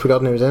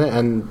forgotten he was in it,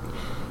 and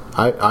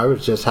I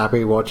was just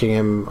happy watching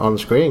him on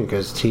screen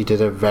because he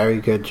did a very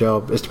good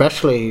job,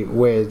 especially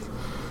with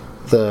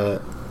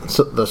the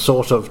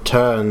sort of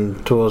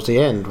turn towards the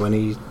end when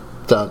he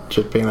started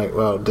just being like,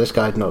 well, this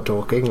guy's not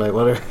talking, like,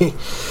 what are we...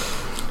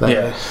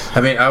 Yeah,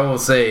 I mean, I will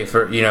say,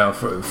 from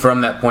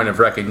that point of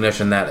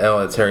recognition that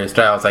it's Harry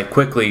Styles, I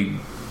quickly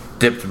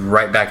dipped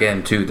right back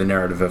into the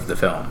narrative of the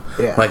film.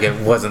 Yeah. Like, it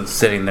wasn't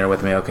sitting there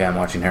with me, okay, I'm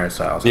watching Harry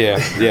Styles. Yeah.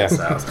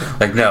 Styles.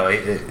 Like, no,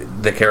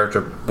 the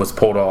character was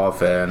pulled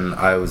off, and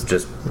I was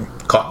just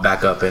caught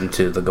back up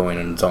into the going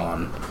and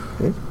on.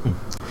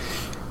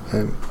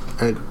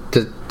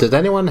 Did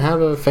anyone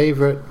have a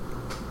favourite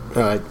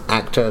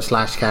actor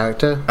 /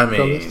 character? I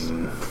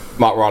mean,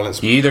 Mark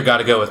Rylance. You either got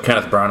to go with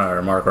Kenneth Branagh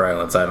or Mark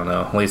Rylance. I don't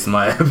know, at least in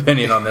my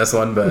opinion on this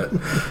one. But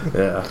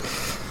yeah,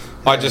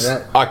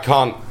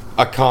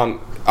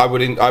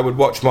 I would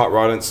watch Mark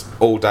Rylance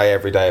all day,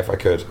 every day if I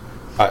could.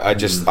 I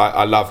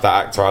love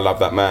that actor. I love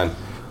that man.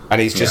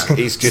 and he's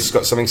just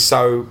got something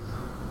so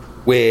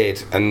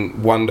weird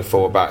and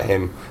wonderful about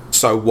him,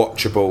 so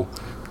watchable.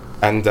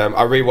 And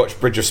I rewatched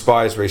Bridge of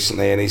Spies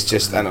recently, and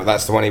and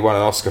that's the one he won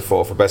an Oscar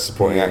for Best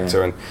Supporting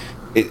Actor, and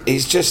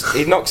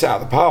he knocks it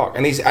out of the park.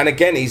 And he's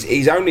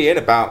only in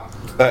about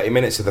 30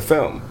 minutes of the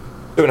film,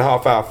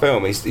 2.5 hour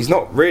film. He's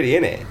not really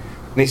in it,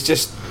 and he's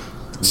just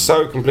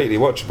so completely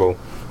watchable.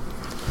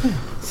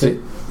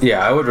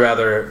 Yeah, I would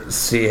rather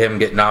see him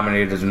get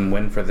nominated and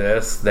win for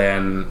this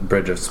than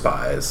Bridge of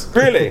Spies.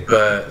 Really?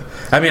 But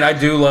I mean, I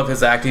do love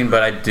his acting,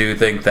 but I do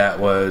think that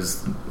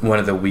was one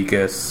of the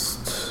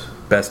weakest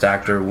Best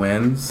Actor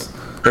wins,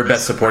 or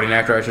Best Supporting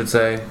Actor, I should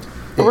say.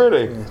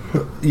 Really?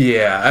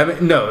 Yeah, I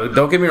mean, no,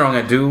 don't get me wrong,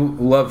 I do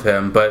love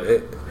him, but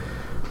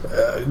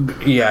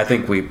I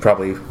think we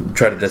probably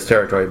treaded this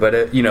territory, but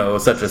it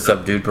was such a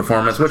subdued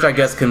performance, which I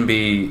guess can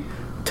be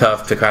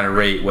tough to kind of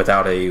rate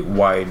without a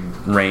wide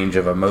range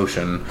of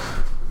emotion.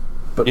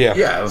 But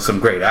yeah, it was some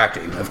great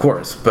acting, of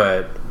course,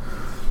 but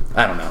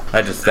I don't know.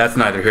 That's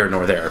neither here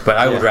nor there. But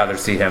I would rather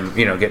see him,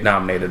 get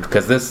nominated,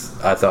 because this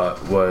I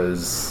thought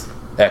was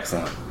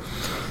excellent.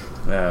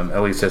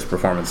 At least his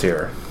performance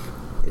here.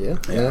 Yeah,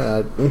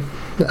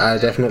 I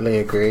definitely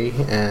agree,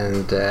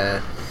 and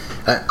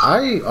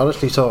I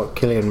honestly thought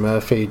Cillian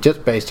Murphy,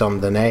 just based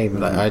on the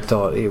name, I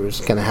thought he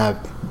was going to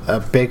have a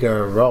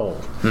bigger role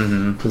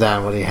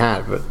than what he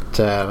had. But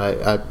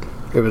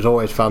it was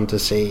always fun to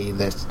see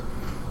this,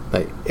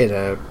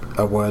 in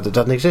a word that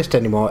doesn't exist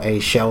anymore, a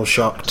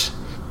shell-shocked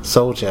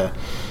soldier.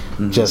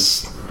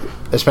 Just,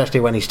 especially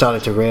when he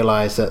started to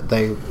realise that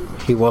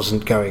he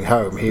wasn't going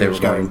home; he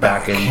was going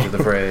back into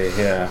the fray.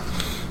 Yeah.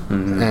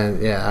 And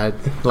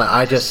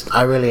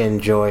I really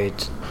enjoyed.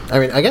 I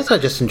mean, I guess I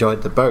just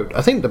enjoyed the boat.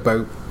 I think the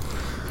boat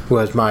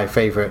was my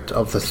favourite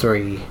of the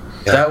three.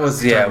 That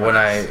was when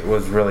I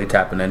was really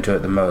tapping into it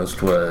the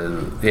most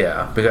was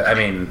because I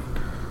mean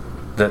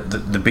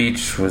the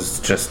beach was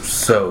just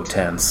so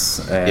tense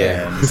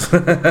and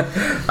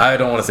I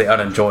don't want to say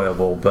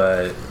unenjoyable,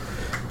 but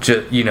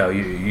just,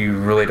 you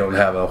really don't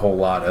have a whole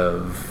lot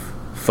of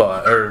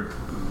fun, or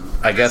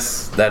I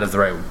guess that is the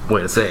right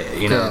way to say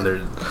it.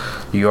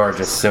 You are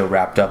just so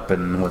wrapped up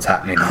in what's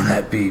happening on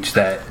that beach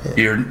that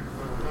you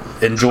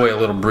enjoy a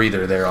little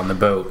breather there on the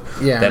boat.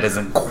 Yeah. That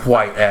isn't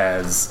quite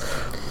as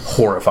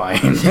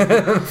horrifying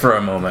for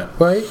a moment.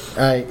 Right.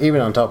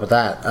 Even on top of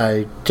that,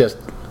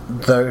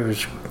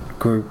 those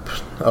group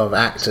of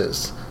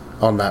actors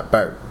on that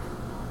boat,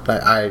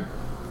 I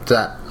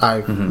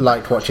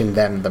liked watching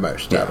them the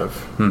most out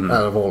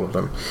of all of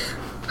them.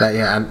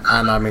 And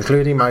I'm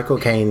including Michael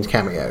Caine's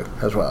cameo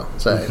as well.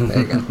 So there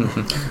you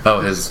go.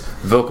 Oh, his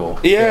vocal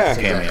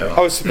cameo. I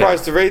was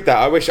surprised to read that.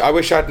 I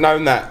wish I'd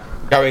known that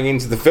going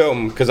into the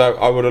film, because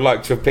I would have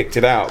liked to have picked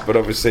it out. But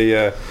obviously,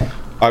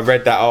 I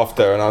read that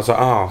after, and I was like,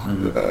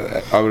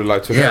 I would have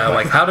liked to have. Yeah,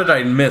 like, how did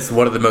I miss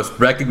one of the most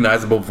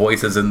recognizable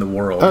voices in the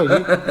world?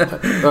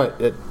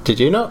 Right. Did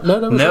you not know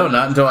that? No,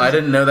 not until I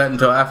didn't know that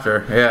until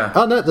after. Yeah.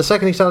 Oh no! The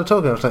second he started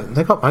talking, I was like,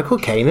 "They got Michael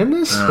Caine in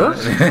this? What?"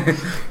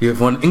 You have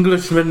one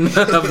Englishman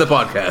of the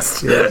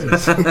podcast.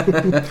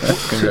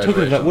 So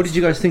talking about, what did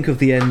you guys think of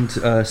the end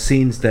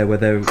scenes there, where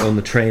they're on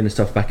the train and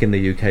stuff back in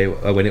the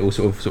UK when it all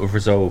sort of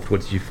resolved?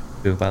 What did you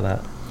feel about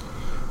that?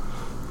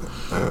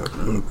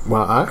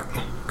 Well,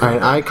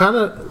 I kind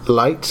of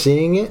liked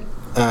seeing it,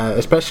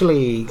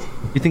 especially.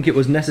 You think it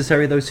was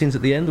necessary, those scenes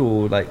at the end,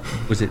 or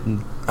was it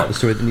the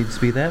story that needs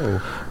to be there?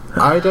 Or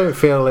I don't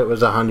feel it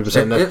was 100%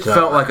 necessary. It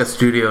felt like a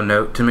studio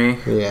note to me.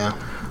 Yeah,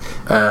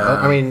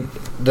 I mean,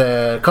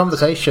 the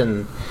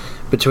conversation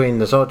between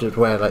the soldiers,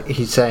 where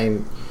he's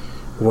saying,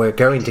 "We're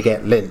going to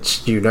get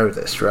lynched. You know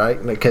this, right?"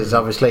 Because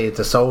obviously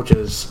the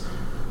soldiers,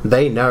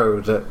 they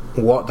know that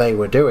what they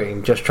were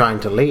doing, just trying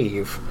to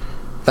leave,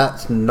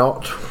 that's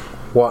not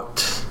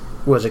what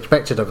was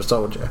expected of a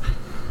soldier.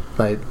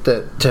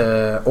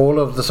 All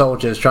of the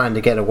soldiers trying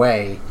to get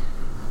away,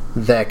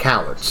 they're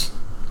cowards.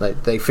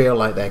 They feel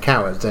like they're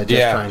cowards. They're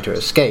just trying to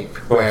escape.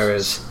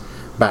 Whereas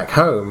back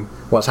home,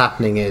 what's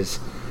happening is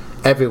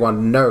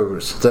everyone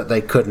knows that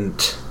they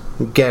couldn't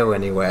go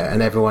anywhere,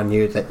 and everyone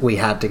knew that we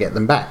had to get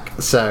them back.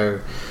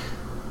 So,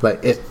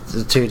 it's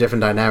the two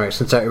different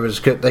dynamics, and so it was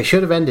good. They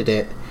should have ended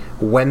it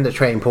when the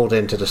train pulled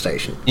into the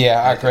station.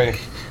 Yeah, I agree.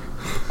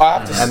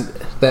 And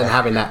then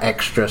having that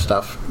extra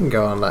stuff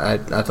go on, I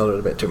thought it was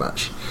a bit too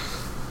much.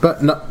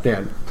 But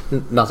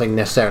nothing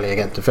necessarily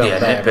against the film.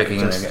 Yeah,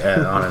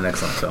 nitpicking on an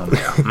excellent film.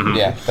 Yeah,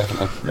 yeah,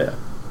 definitely. Yeah.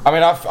 I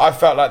mean, I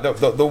felt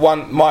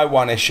like my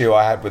one issue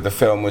I had with the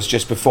film was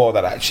just before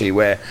that, actually,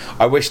 where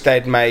I wish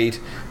they'd made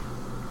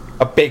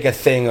a bigger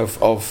thing of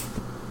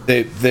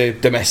the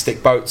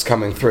domestic boats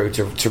coming through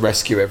to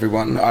rescue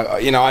everyone.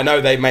 I know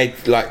they made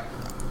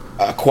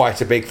quite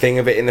a big thing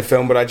of it in the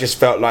film, but I just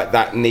felt like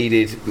that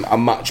needed a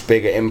much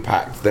bigger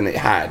impact than it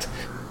had.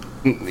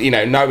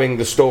 Knowing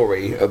the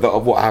story of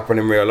what happened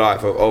in real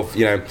life, of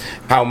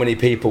how many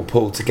people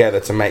pulled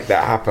together to make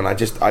that happen, I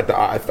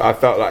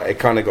felt like it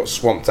kind of got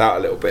swamped out a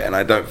little bit, and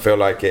I don't feel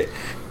like it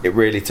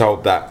really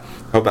told that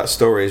told that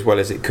story as well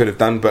as it could have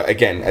done. But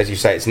again, as you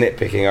say, it's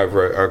nitpicking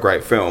over a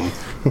great film.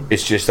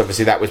 It's just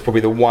obviously that was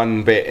probably the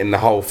one bit in the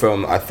whole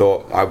film that I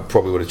thought I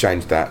probably would have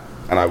changed that,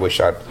 and I wish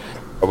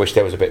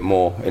there was a bit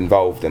more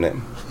involved in it.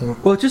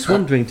 Well, just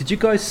wondering, did you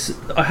guys?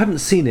 I haven't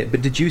seen it,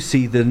 but did you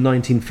see the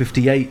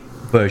 1958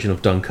 version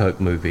of Dunkirk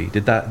movie?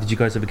 Did you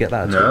guys ever get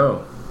that?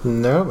 No.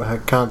 No, I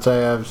can't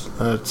say I've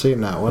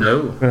seen that one.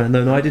 No.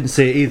 No, I didn't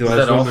see it either. Is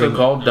that also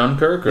called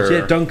Dunkirk? Or?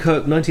 Yeah,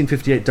 Dunkirk,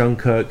 1958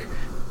 Dunkirk,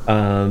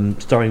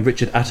 starring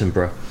Richard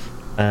Attenborough.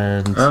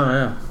 And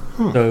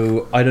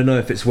so I don't know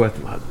if it's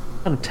worth. I'm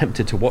kind of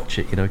tempted to watch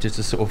it, just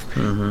to sort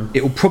of.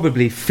 It will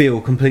probably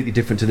feel completely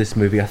different to this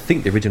movie. I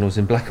think the original's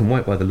in black and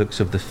white by the looks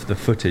of the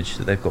footage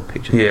that they've got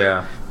pictures.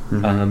 Yeah.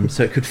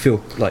 So it could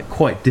feel like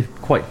quite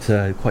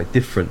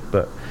different.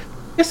 But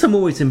I guess I'm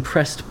always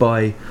impressed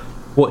by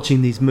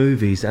watching these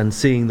movies and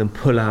seeing them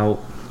pull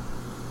out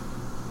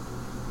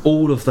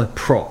all of the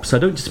props. I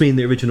don't just mean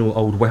the original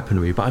old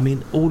weaponry, but I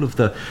mean all of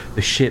the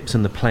ships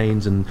and the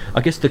planes, and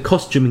I guess the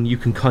costuming. You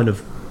can kind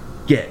of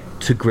get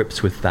to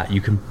grips with that.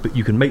 You can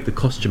make the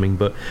costuming,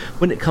 but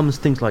when it comes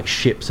to things like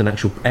ships and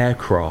actual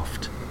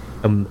aircraft,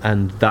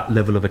 and that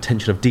level of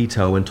attention of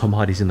detail when Tom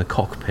Hardy's in the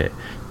cockpit,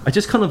 I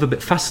just kind of a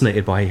bit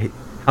fascinated by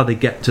how they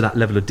get to that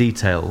level of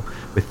detail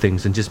with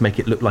things and just make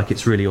it look like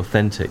it's really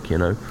authentic.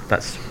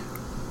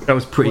 That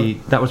was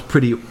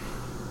pretty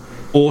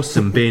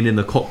awesome being in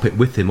the cockpit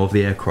with him of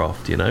the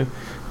aircraft.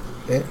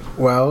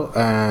 Well,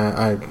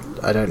 I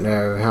don't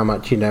know how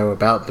much you know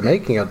about the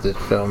making of this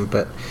film,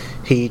 but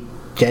he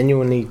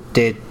genuinely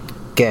did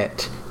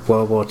get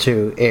World War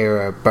II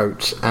era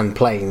boats and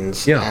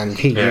planes, and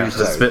he used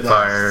the those.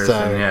 Spitfires.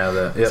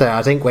 So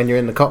I think when you're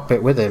in the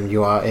cockpit with him,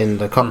 you are in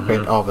the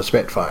cockpit of a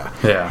Spitfire.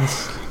 Yeah,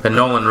 and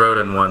Nolan rode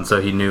in one,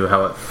 so he knew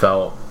how it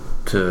felt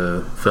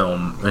to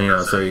film.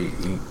 So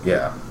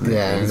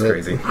it's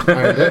crazy.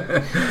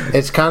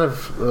 It's kind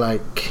of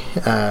like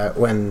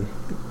when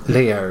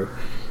Leo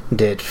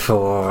did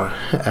for.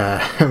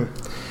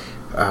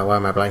 Why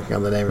am I blanking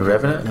on the name of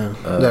Revenant?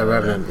 it? No,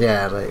 Revenant.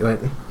 Yeah, like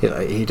when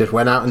he just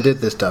went out and did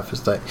this stuff.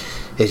 It's like,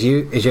 is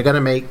you're going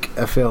to make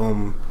a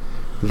film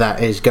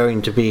that is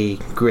going to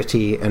be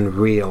gritty and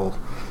real,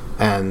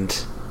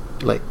 and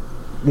like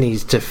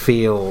needs to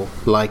feel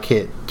like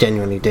it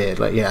genuinely did,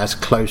 like as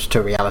close to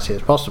reality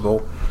as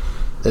possible.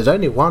 There's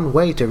only one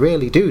way to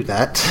really do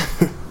that.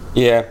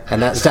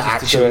 And that's to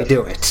actually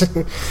do it.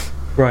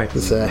 Right.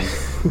 So.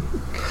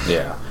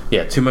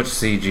 Yeah, too much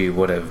CG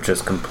would have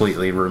just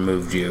completely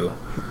removed you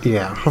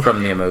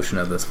from the emotion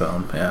of this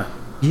film.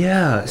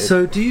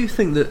 So do you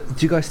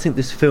guys think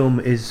this film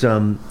is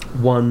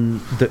one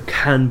that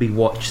can be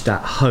watched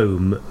at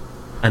home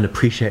and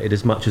appreciated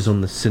as much as on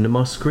the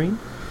cinema screen?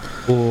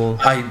 Or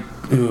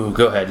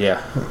go ahead.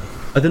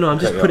 I don't know, I'm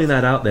just putting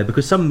that out there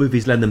because some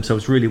movies lend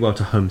themselves really well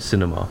to home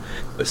cinema,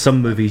 but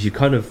some movies you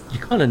kind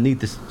of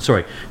need this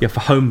for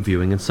home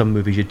viewing, and some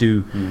movies you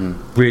do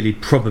really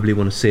probably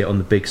want to see it on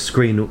the big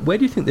screen. Where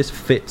do you think this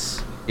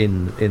fits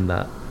in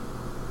that?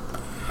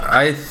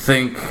 I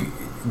think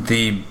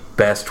the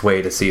best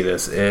way to see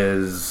this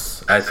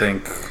is, I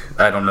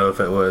don't know if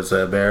it was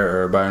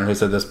Bear or Byron who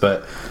said this,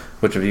 but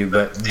which of you,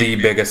 but the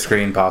biggest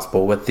screen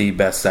possible with the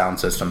best sound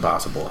system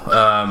possible.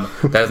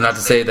 That is not to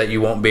say that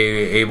you won't be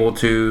able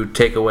to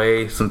take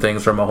away some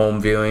things from a home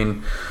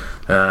viewing,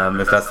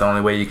 if that's the only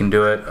way you can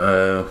do it.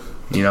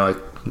 Like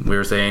we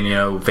were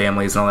saying,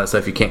 families and all that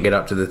stuff, you can't get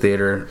out to the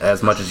theater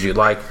as much as you'd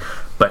like.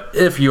 But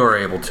if you're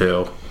able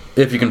to,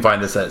 if you can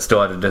find this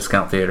still at a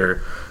discount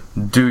theater,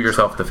 do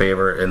yourself the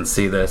favor and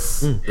see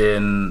this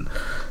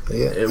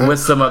with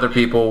some other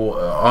people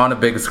on a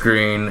big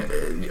screen.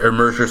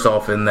 Immerse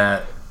yourself in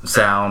that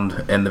sound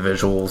and the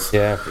visuals.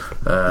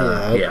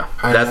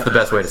 That's the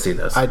best way to see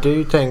this. I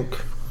do think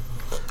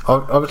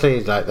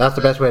obviously that's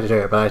the best way to do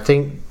it, but I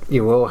think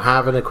you will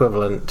have an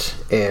equivalent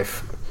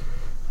if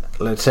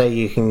let's say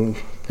you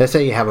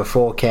have a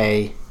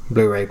 4K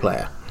Blu-ray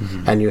player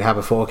and you have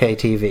a 4K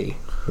TV,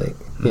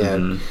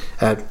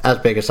 as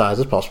big a size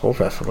as possible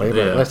preferably,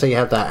 but let's say you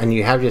have that and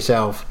you have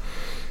yourself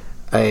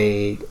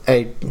a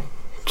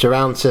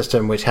surround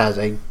system which has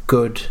a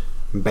good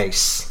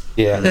bass.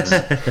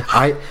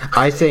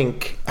 I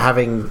think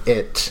having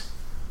it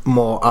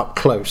more up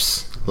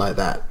close like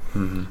that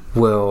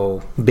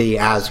will be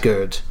as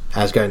good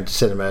as going to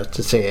cinema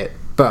to see it.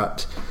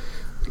 But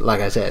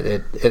like I said,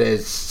 it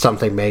is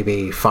something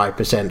maybe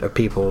 5% of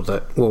people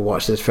that will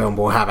watch this film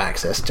will have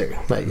access to.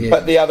 But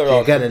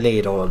you're going to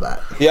need all of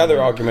that. The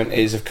other argument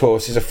is, of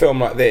course, is a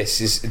film like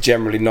this is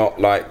generally not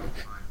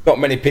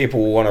many people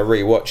will want to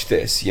re-watch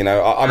this.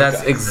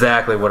 That's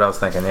exactly what I was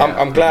thinking.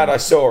 I'm glad I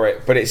saw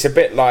it, but it's a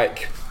bit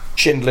like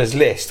Schindler's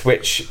List,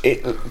 which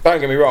don't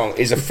get me wrong,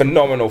 is a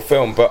phenomenal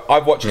film, but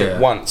I've watched it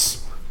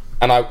once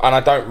and I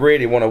don't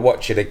really want to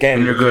watch it again.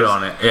 And you're good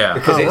on it, yeah.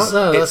 Because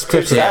it's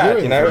too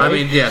sad, you know. I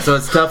mean, yeah. So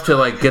it's tough to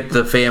like get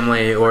the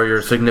family or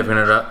your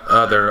significant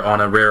other on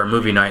a rare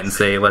movie night and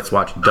say, "Let's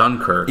watch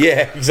Dunkirk."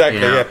 Yeah,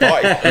 exactly. You know?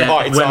 Yeah,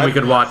 party when time. we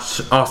could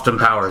watch Austin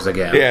Powers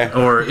again. Yeah.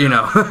 Or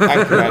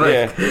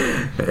Anchorman,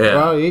 yeah.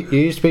 Well,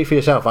 you speak for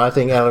yourself. I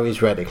think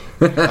Eloise ready.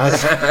 Well,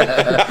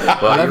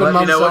 you let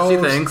me know what she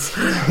thinks.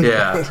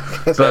 Yeah.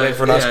 But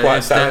for a nice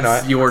quiet Saturday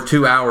night. Your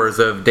 2 hours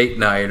of date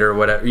night or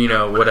whatever,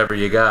 whatever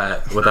you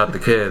got without the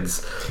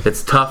kids.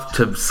 It's tough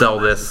to sell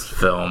this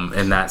film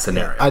in that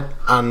scenario.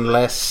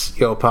 Unless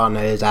your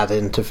partner is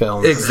adding to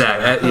films.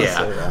 Exactly. Yeah.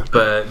 So, yeah.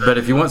 But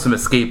if you want some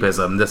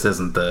escapism, this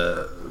isn't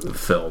the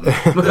film.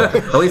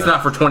 At least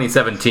not for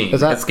 2017.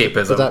 Escapism.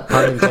 Was that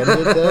pun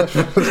intended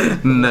there?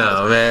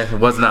 No, man, it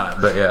was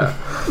not. But yeah.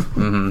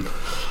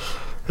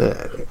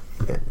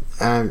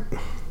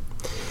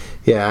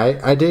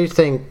 I do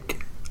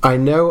think I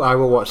know I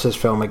will watch this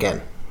film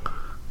again,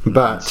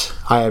 but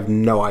I have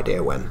no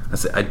idea when.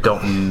 I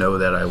don't know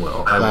that I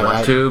will. I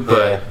want to,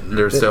 but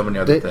there's so many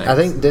other things. I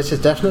think this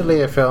is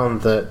definitely a film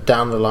that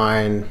down the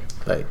line,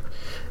 like,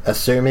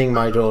 assuming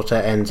my daughter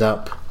ends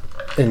up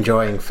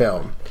enjoying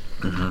film,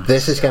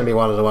 this is going to be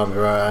one of the ones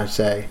where I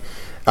say,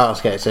 oh,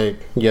 okay, so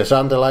your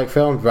son to like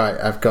film? Right,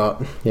 I've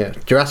got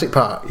Jurassic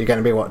Park, you're going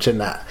to be watching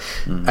that.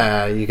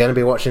 You're going to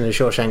be watching The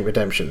Shawshank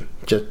Redemption.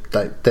 Just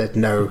like, there's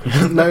no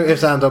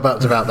ifs, ands, or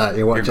buts about that.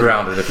 You're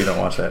grounded if you don't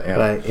watch that,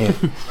 yeah.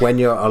 When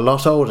you're a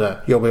lot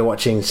older, you'll be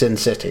watching Sin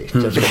City.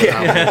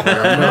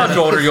 Much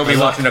older, you'll be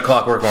watching A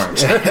Clockwork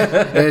Orange.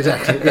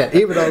 Exactly, yeah,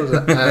 even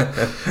older.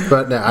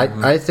 But no,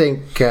 I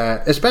think,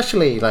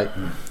 especially, like,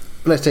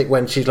 let's take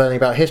when she's learning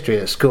about history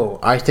at school,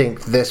 I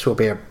think this will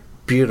be a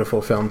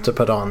beautiful film to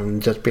put on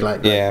and just be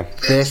like,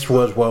 this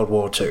was World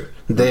War II.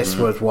 This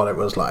was what it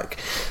was like.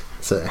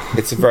 So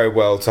it's a very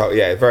well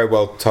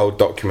told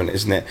document,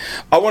 isn't it?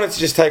 I wanted to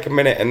just take a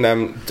minute and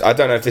I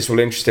don't know if this will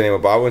interest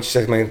anyone, but I want to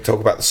take a minute and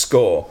talk about the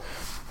score,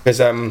 because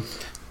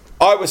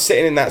I was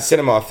sitting in that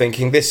cinema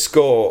thinking this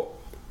score,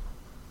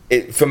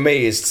 it for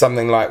me is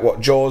something like what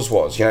Jaws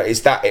was.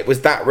 It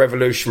was that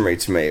revolutionary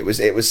to me. It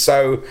was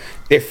so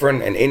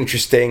different and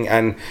interesting,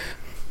 and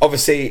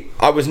obviously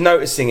I was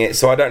noticing it,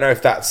 so I don't know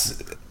if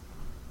that's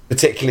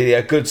particularly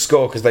a good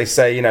score, because they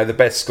say the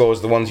best scores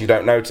are the ones you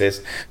don't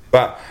notice,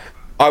 but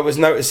I was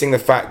noticing the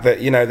fact that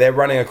they're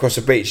running across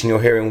a beach and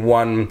you're hearing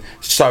one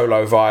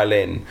solo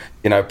violin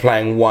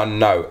playing one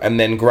note, and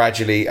then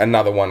gradually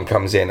another one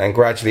comes in, and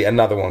gradually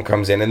another one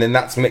comes in, and then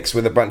that's mixed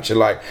with a bunch of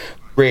like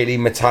really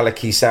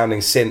metallic-y sounding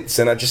synths,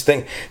 and I just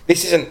think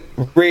this is a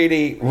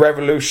really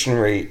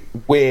revolutionary,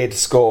 weird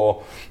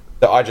score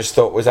that I just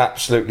thought was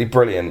absolutely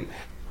brilliant.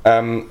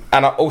 And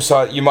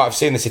also, you might have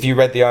seen this if you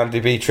read the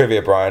IMDb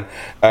trivia, Brian.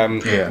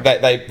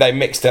 They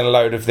mixed in a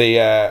load of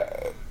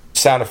the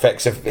sound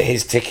effects of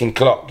his ticking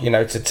clock, to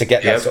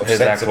get that sort of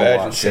sense of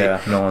urgency.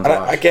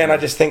 I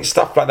just think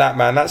stuff like that,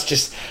 man, that's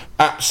just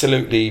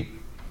absolutely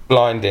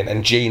blinding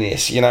and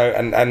genius,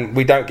 and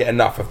we don't get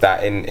enough of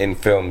that in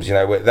films,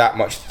 where that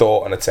much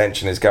thought and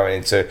attention is going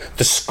into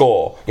the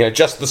score,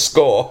 just the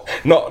score,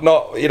 not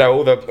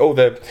all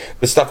the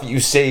stuff that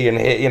you see and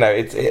hear,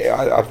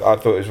 I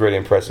thought it was really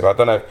impressive. I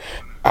don't know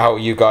how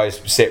you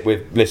guys sit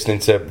with listening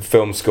to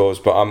film scores,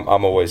 but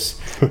I'm always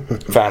a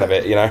fan of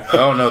it,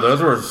 Oh no,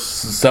 those were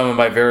some of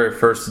my very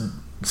first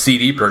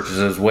CD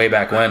purchases way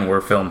back when,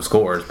 were film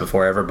scores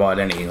before I ever bought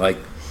any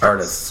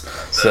artists.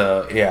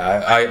 So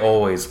yeah, I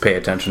always pay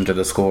attention to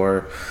the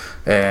score,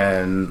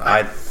 and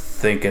I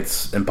think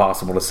it's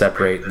impossible to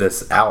separate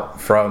this out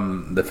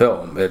from the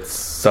film. It's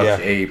such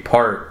a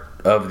part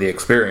of the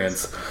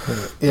experience.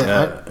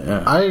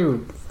 I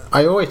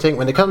always think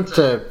when it comes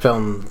to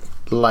film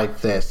like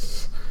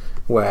this,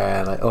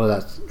 where all of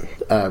that's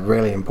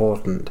really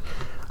important,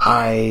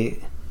 I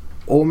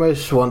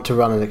almost want to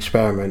run an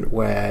experiment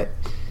where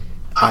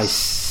I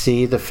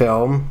see the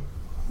film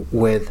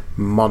with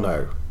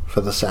mono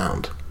for the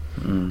sound.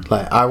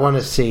 I want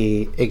to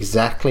see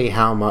exactly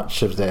how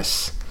much of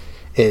this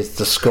is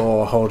the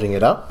score holding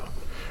it up,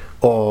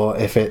 or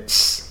if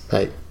it's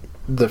like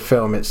the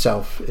film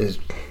itself is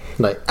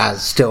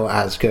still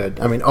as good.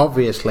 I mean,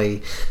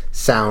 obviously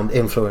sound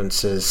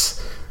influences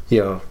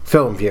your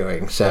film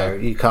viewing, so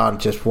you can't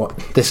just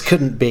this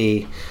couldn't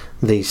be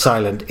the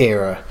silent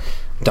era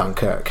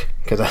Dunkirk,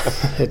 because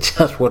it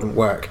just wouldn't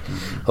work.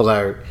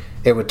 Although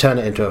it would turn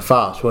it into a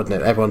farce, wouldn't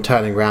it? Everyone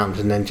turning around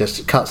and then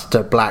just cuts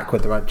to black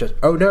with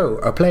oh no,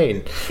 a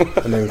plane,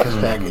 and then cuts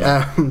back.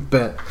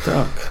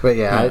 But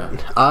yeah,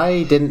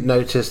 I didn't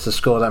notice the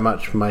score that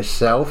much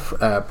myself,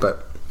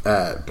 but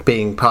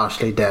being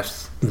partially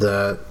deaf,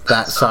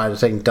 that side of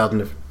things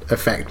doesn't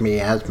affect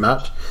me as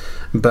much.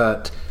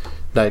 But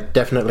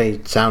definitely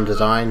sound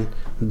design,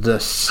 the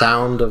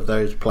sound of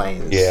those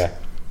planes,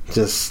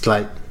 just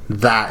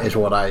that is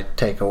what I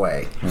take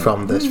away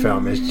from this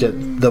film. It's just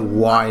the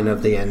whine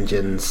of the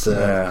engines,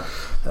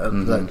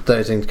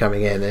 those things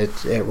coming in.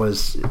 It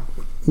was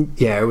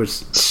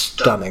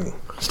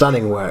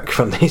stunning work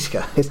from these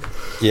guys.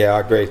 Yeah,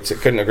 I agree.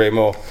 Couldn't agree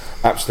more.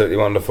 absolutely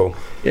wonderful.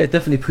 Yeah, it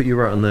definitely put you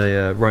right on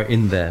the right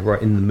in the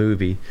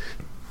movie,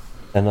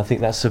 and I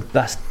think that's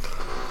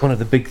one of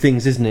the big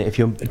things, isn't it? If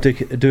you're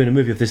doing a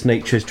movie of this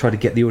nature, is try to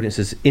get the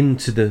audiences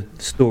into the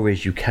story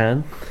as you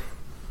can.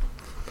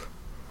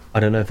 I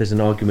don't know if there's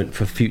an argument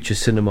for future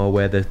cinema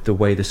where the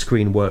way the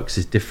screen works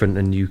is different,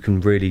 and you can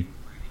really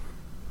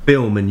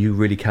film and you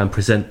really can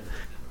present,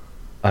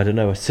 I don't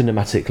know, a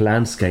cinematic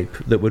landscape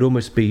that would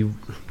almost be.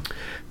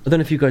 I don't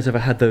know if you guys ever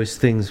had those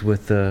things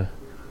with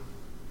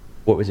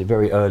what was it,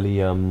 very early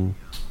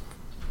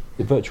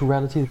virtual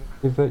reality.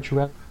 I think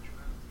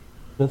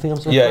I think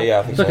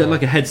it's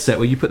like a headset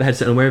where you put the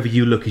headset on, wherever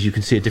you look, as you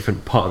can see a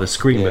different part of the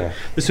screen. Yeah.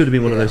 But this would have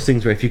been one of those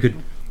things where if you could,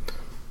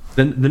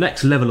 then the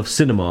next level of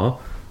cinema,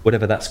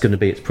 whatever that's going to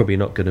be, it's probably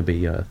not going to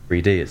be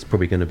 3D. It's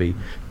probably going to be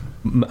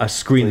a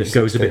screen that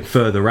goes a bit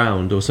further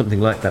round or something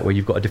like that, where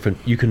you've got a different.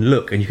 You can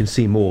look and you can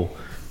see more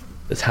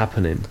that's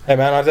happening. Hey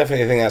man, I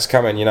definitely think that's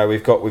coming. You know,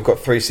 we've got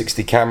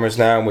 360 cameras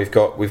now, and we've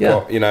got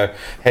you know,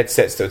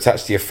 headsets that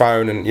attach to your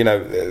phone, and you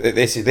know,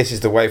 this is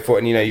the way forward.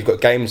 And you know, you've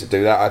got games that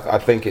do that. I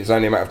think it's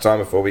only a matter of time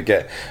before we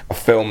get a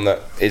film that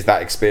is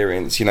that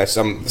experience. You know,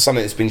 something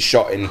that's been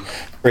shot in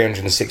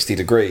 360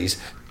 degrees,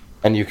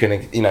 and you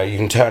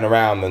can turn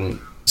around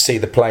and see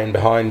the plane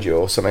behind you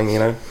or something, you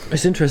know.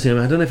 It's interesting.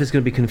 I don't know if it's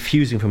going to be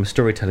confusing from a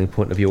storytelling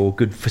point of view or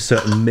good for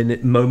certain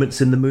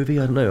moments in the movie.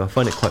 I don't know. I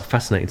find it quite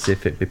fascinating to see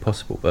if it'd be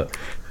possible, but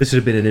this would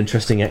have been an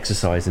interesting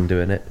exercise in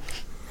doing it.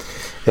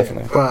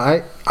 Definitely.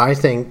 Well, I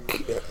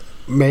think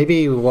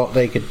maybe what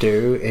they could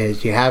do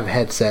is you have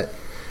headset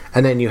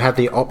and then you have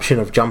the option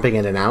of jumping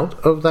in and out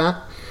of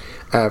that.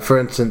 For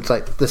instance,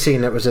 like the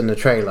scene that was in the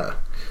trailer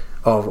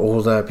of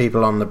all the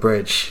people on the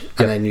bridge,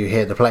 and then you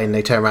hear the plane,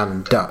 they turn around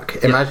and duck.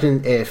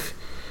 Imagine if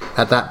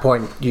at that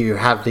point you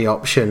have the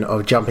option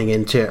of jumping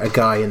into a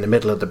guy in the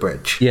middle of the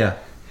bridge. Yeah.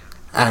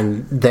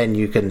 And then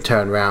you can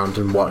turn around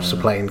and watch the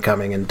plane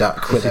coming and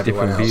duck with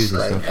everyone else.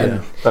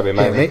 That'd be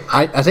amazing.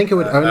 I think it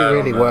would only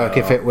really work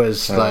if it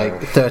was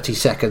like 30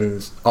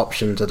 seconds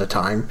options at a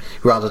time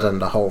rather than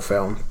the whole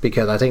film,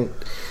 because I think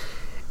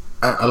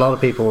a lot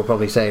of people will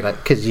probably say, like,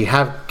 because you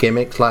have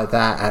gimmicks like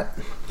that at,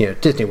 you know,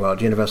 Disney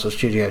World, Universal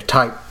Studio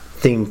type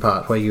theme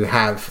park where you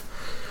have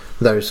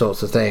those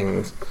sorts of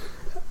things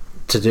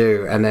to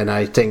do, and then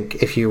I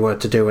think if you were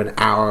to do an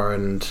hour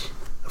and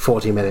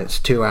 40 minutes,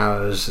 2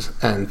 hours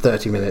and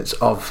 30 minutes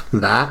of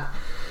that,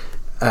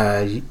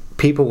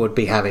 people would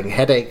be having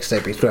headaches,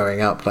 they'd be throwing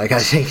up. Like, I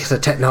think the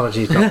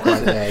technology's not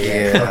quite there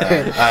yet.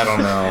 Yeah, I don't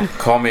know.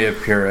 Call me a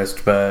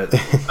purist, but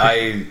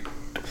I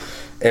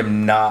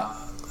am not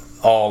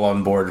all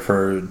on board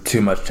for too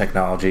much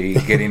technology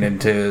getting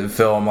into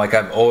film. Like,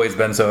 I've always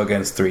been so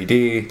against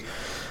 3D.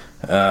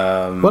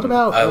 What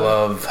about? I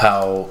love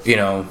how, you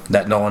know,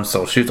 that Nolan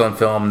still shoots on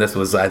film. This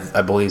was,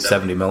 I believe,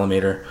 70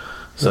 millimeter.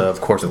 So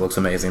of course it looks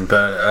amazing.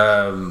 But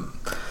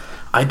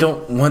I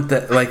don't want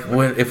that. Like,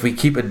 if we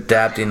keep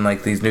adapting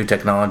like these new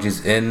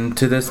technologies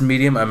into this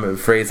medium, I'm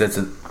afraid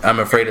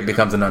it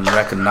becomes an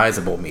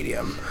unrecognizable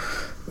medium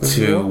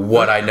to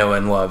what I know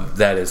and love,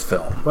 that is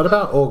film. What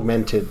about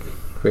augmented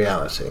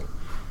reality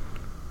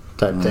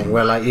type thing,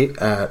 where like you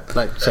wear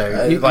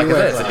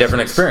it's a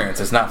different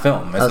experience. It's not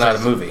film. It's not a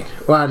movie.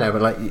 Well, I know,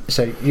 but like,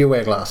 so you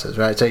wear glasses,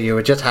 right? So you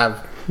would just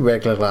have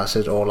regular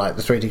glasses or like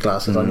the 3D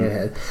glasses on your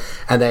head,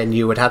 and then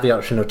you would have the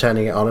option of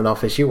turning it on and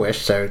off as you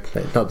wish. So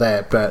it's not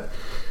there, but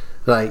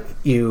like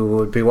you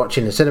would be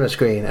watching the cinema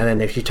screen, and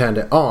then if you turned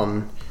it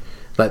on,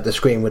 like the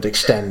screen would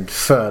extend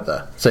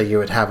further, so you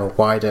would have a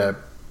wider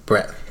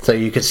breadth, so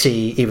you could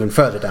see even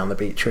further down the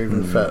beach, or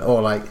even further,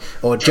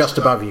 or just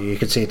above you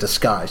could see the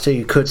sky, so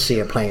you could see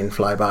a plane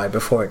fly by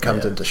before it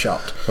comes into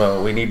shot.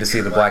 Well, we need to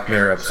see the Black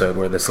Mirror episode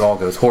where this all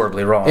goes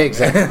horribly wrong.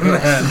 Exactly.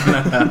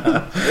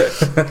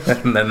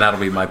 And then that'll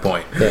be my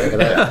point.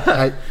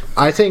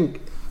 I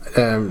think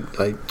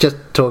like, just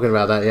talking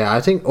about that,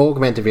 I think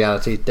augmented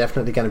reality is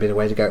definitely going to be the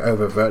way to go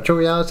over virtual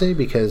reality,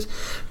 because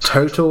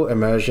total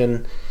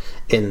immersion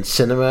in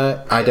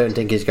cinema I don't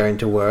think is going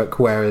to work,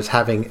 whereas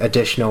having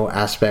additional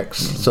aspects,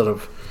 sort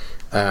of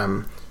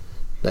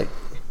like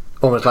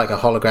almost like a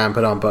hologram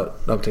put on, but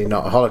obviously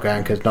not a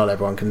hologram because not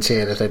everyone can see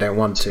it if they don't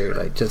want to,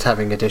 like just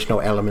having additional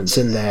elements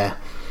in there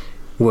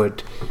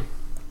would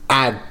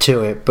add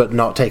to it but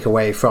not take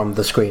away from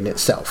the screen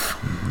itself.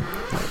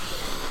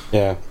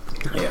 Yeah.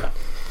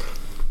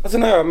 I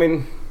don't know, I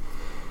mean,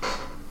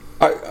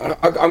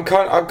 I'm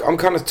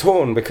kind of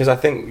torn, because I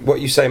think what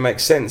you say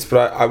makes sense,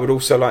 but I would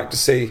also like to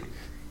see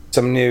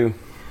something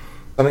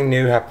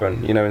new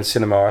happen, you know, in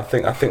cinema. I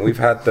think we've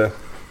had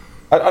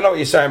I know what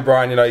you're saying,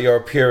 Brian, you know, you're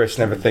a purist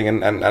and everything,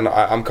 and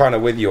I'm kind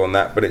of with you on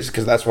that, but it's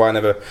because that's why I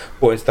never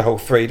bought into the whole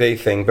 3D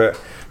thing. But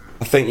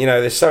I think, you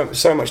know, there's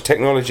so much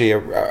technology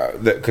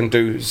that can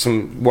do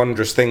some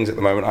wondrous things at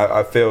the moment.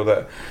 I feel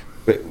that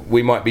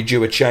we might be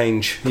due a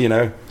change, you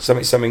know,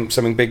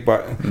 something big,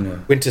 but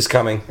winter's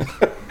coming.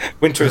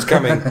 Winter is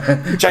coming.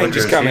 Change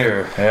is coming.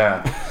 Here.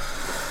 Yeah.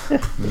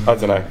 I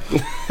don't know.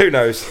 Who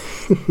knows?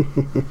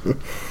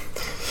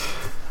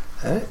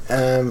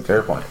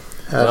 Fair point.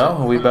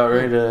 Well, are we about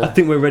ready I to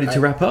think we're ready to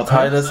wrap up.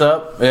 tie this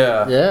up?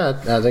 Yeah. Yeah,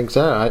 I think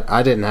so.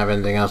 I didn't have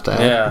anything else to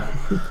add. Yeah.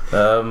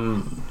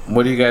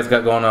 What do you guys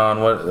got going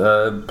on?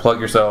 What plug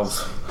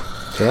yourselves?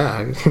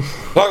 Yeah.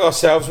 Plug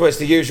ourselves. Well, it's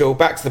the usual.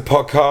 Back to the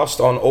podcast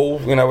on all.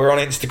 We're on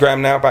Instagram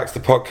now. Back to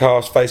the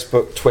podcast,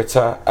 Facebook,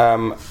 Twitter.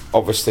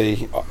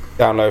 Obviously,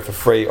 download for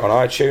free on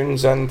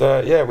iTunes, and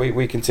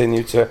we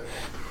continue to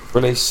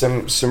release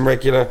some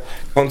regular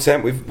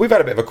content. We've had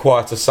a bit of a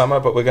quieter summer,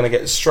 but we're going to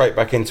get straight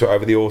back into it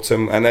over the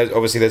autumn. And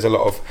there's a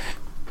lot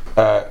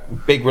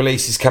of big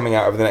releases coming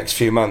out over the next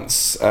few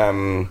months.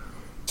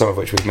 Some of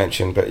which we've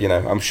mentioned, but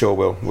I'm sure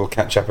we'll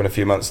catch up in a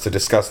few months to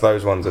discuss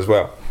those ones as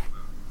well.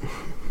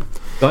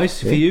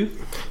 Guys, for you?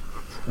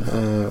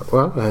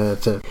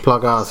 To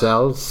plug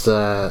ourselves,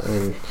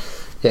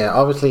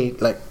 obviously,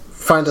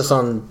 find us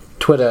on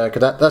Twitter,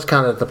 because that's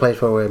kind of the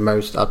place where we're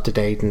most up to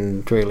date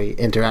and really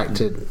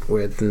interacted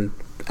with,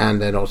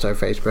 and then also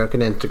Facebook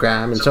and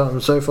Instagram and so on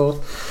and so forth.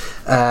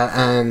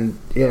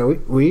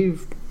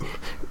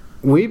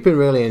 We've been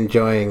really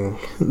enjoying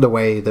the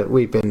way that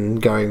we've been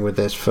going with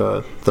this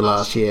for the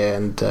last year,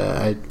 and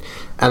a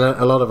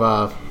lot of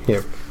our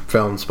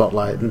film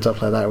spotlight and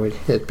stuff like that.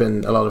 It's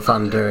been a lot of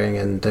fun doing,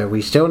 and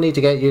we still need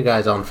to get you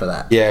guys on for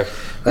that. Yeah,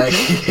 we'll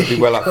be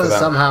well up for that.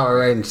 Somehow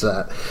arrange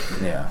that.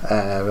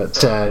 Yeah, we'll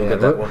get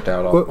that worked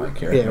out off mic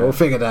here. Yeah, we'll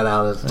figure that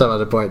out at some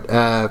other point.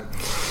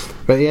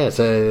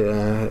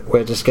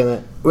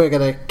 We're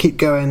gonna keep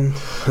going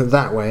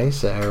that way.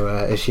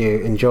 So if you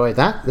enjoy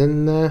that,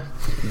 then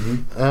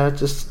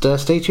just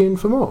stay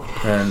tuned for more.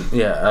 And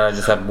I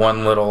just had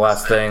one little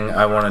last thing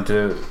I wanted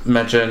to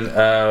mention.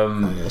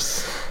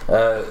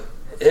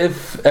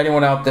 If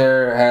anyone out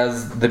there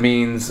has the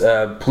means,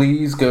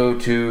 please go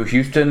to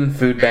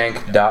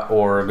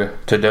HoustonFoodBank.org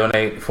to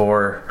donate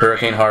for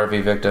Hurricane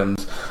Harvey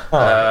victims.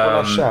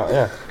 Nice shout,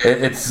 yeah.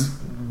 It's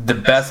the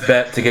best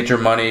bet to get your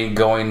money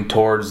going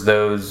towards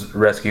those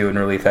rescue and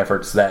relief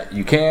efforts that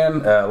you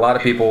can. A lot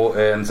of people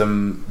in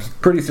some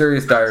pretty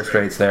serious dire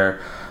straits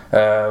there.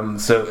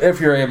 So if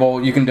you're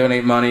able, you can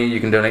donate money, you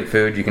can donate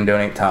food, you can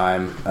donate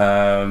time,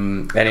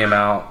 any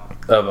amount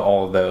of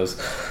all of those.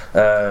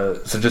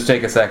 So just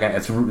take a second.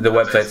 The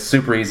website's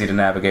super easy to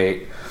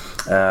navigate.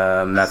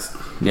 That's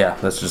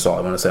just all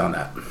I want to say on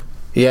that.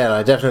 Yeah,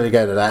 I definitely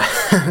go to that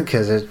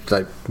because it's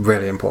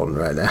really important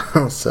right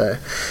now. So,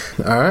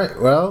 all right.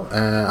 Well,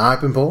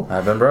 I've been Paul.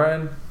 I've been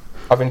Brian.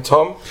 I've been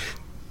Tom.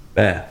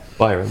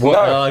 Byron. What?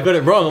 No, I got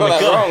it wrong. Got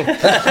that wrong.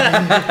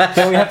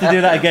 Don't we have to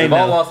do that again? We've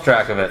all lost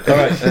track of it. All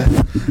right.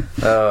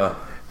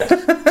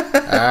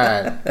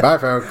 Alright, bye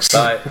folks.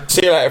 Bye.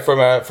 See you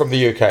later from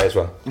the UK as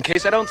well. In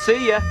case I don't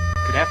see you,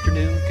 good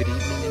afternoon, good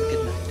evening, and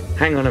good night.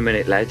 Hang on a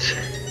minute, lads.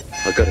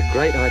 I've got a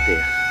great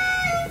idea.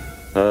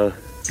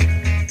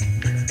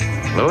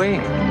 Louis,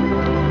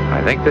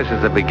 I think this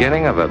is the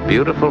beginning of a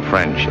beautiful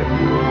friendship.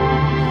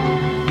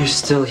 You're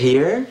still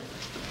here?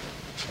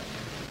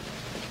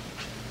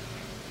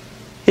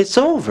 It's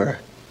over.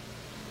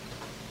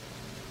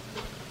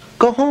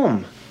 Go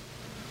home.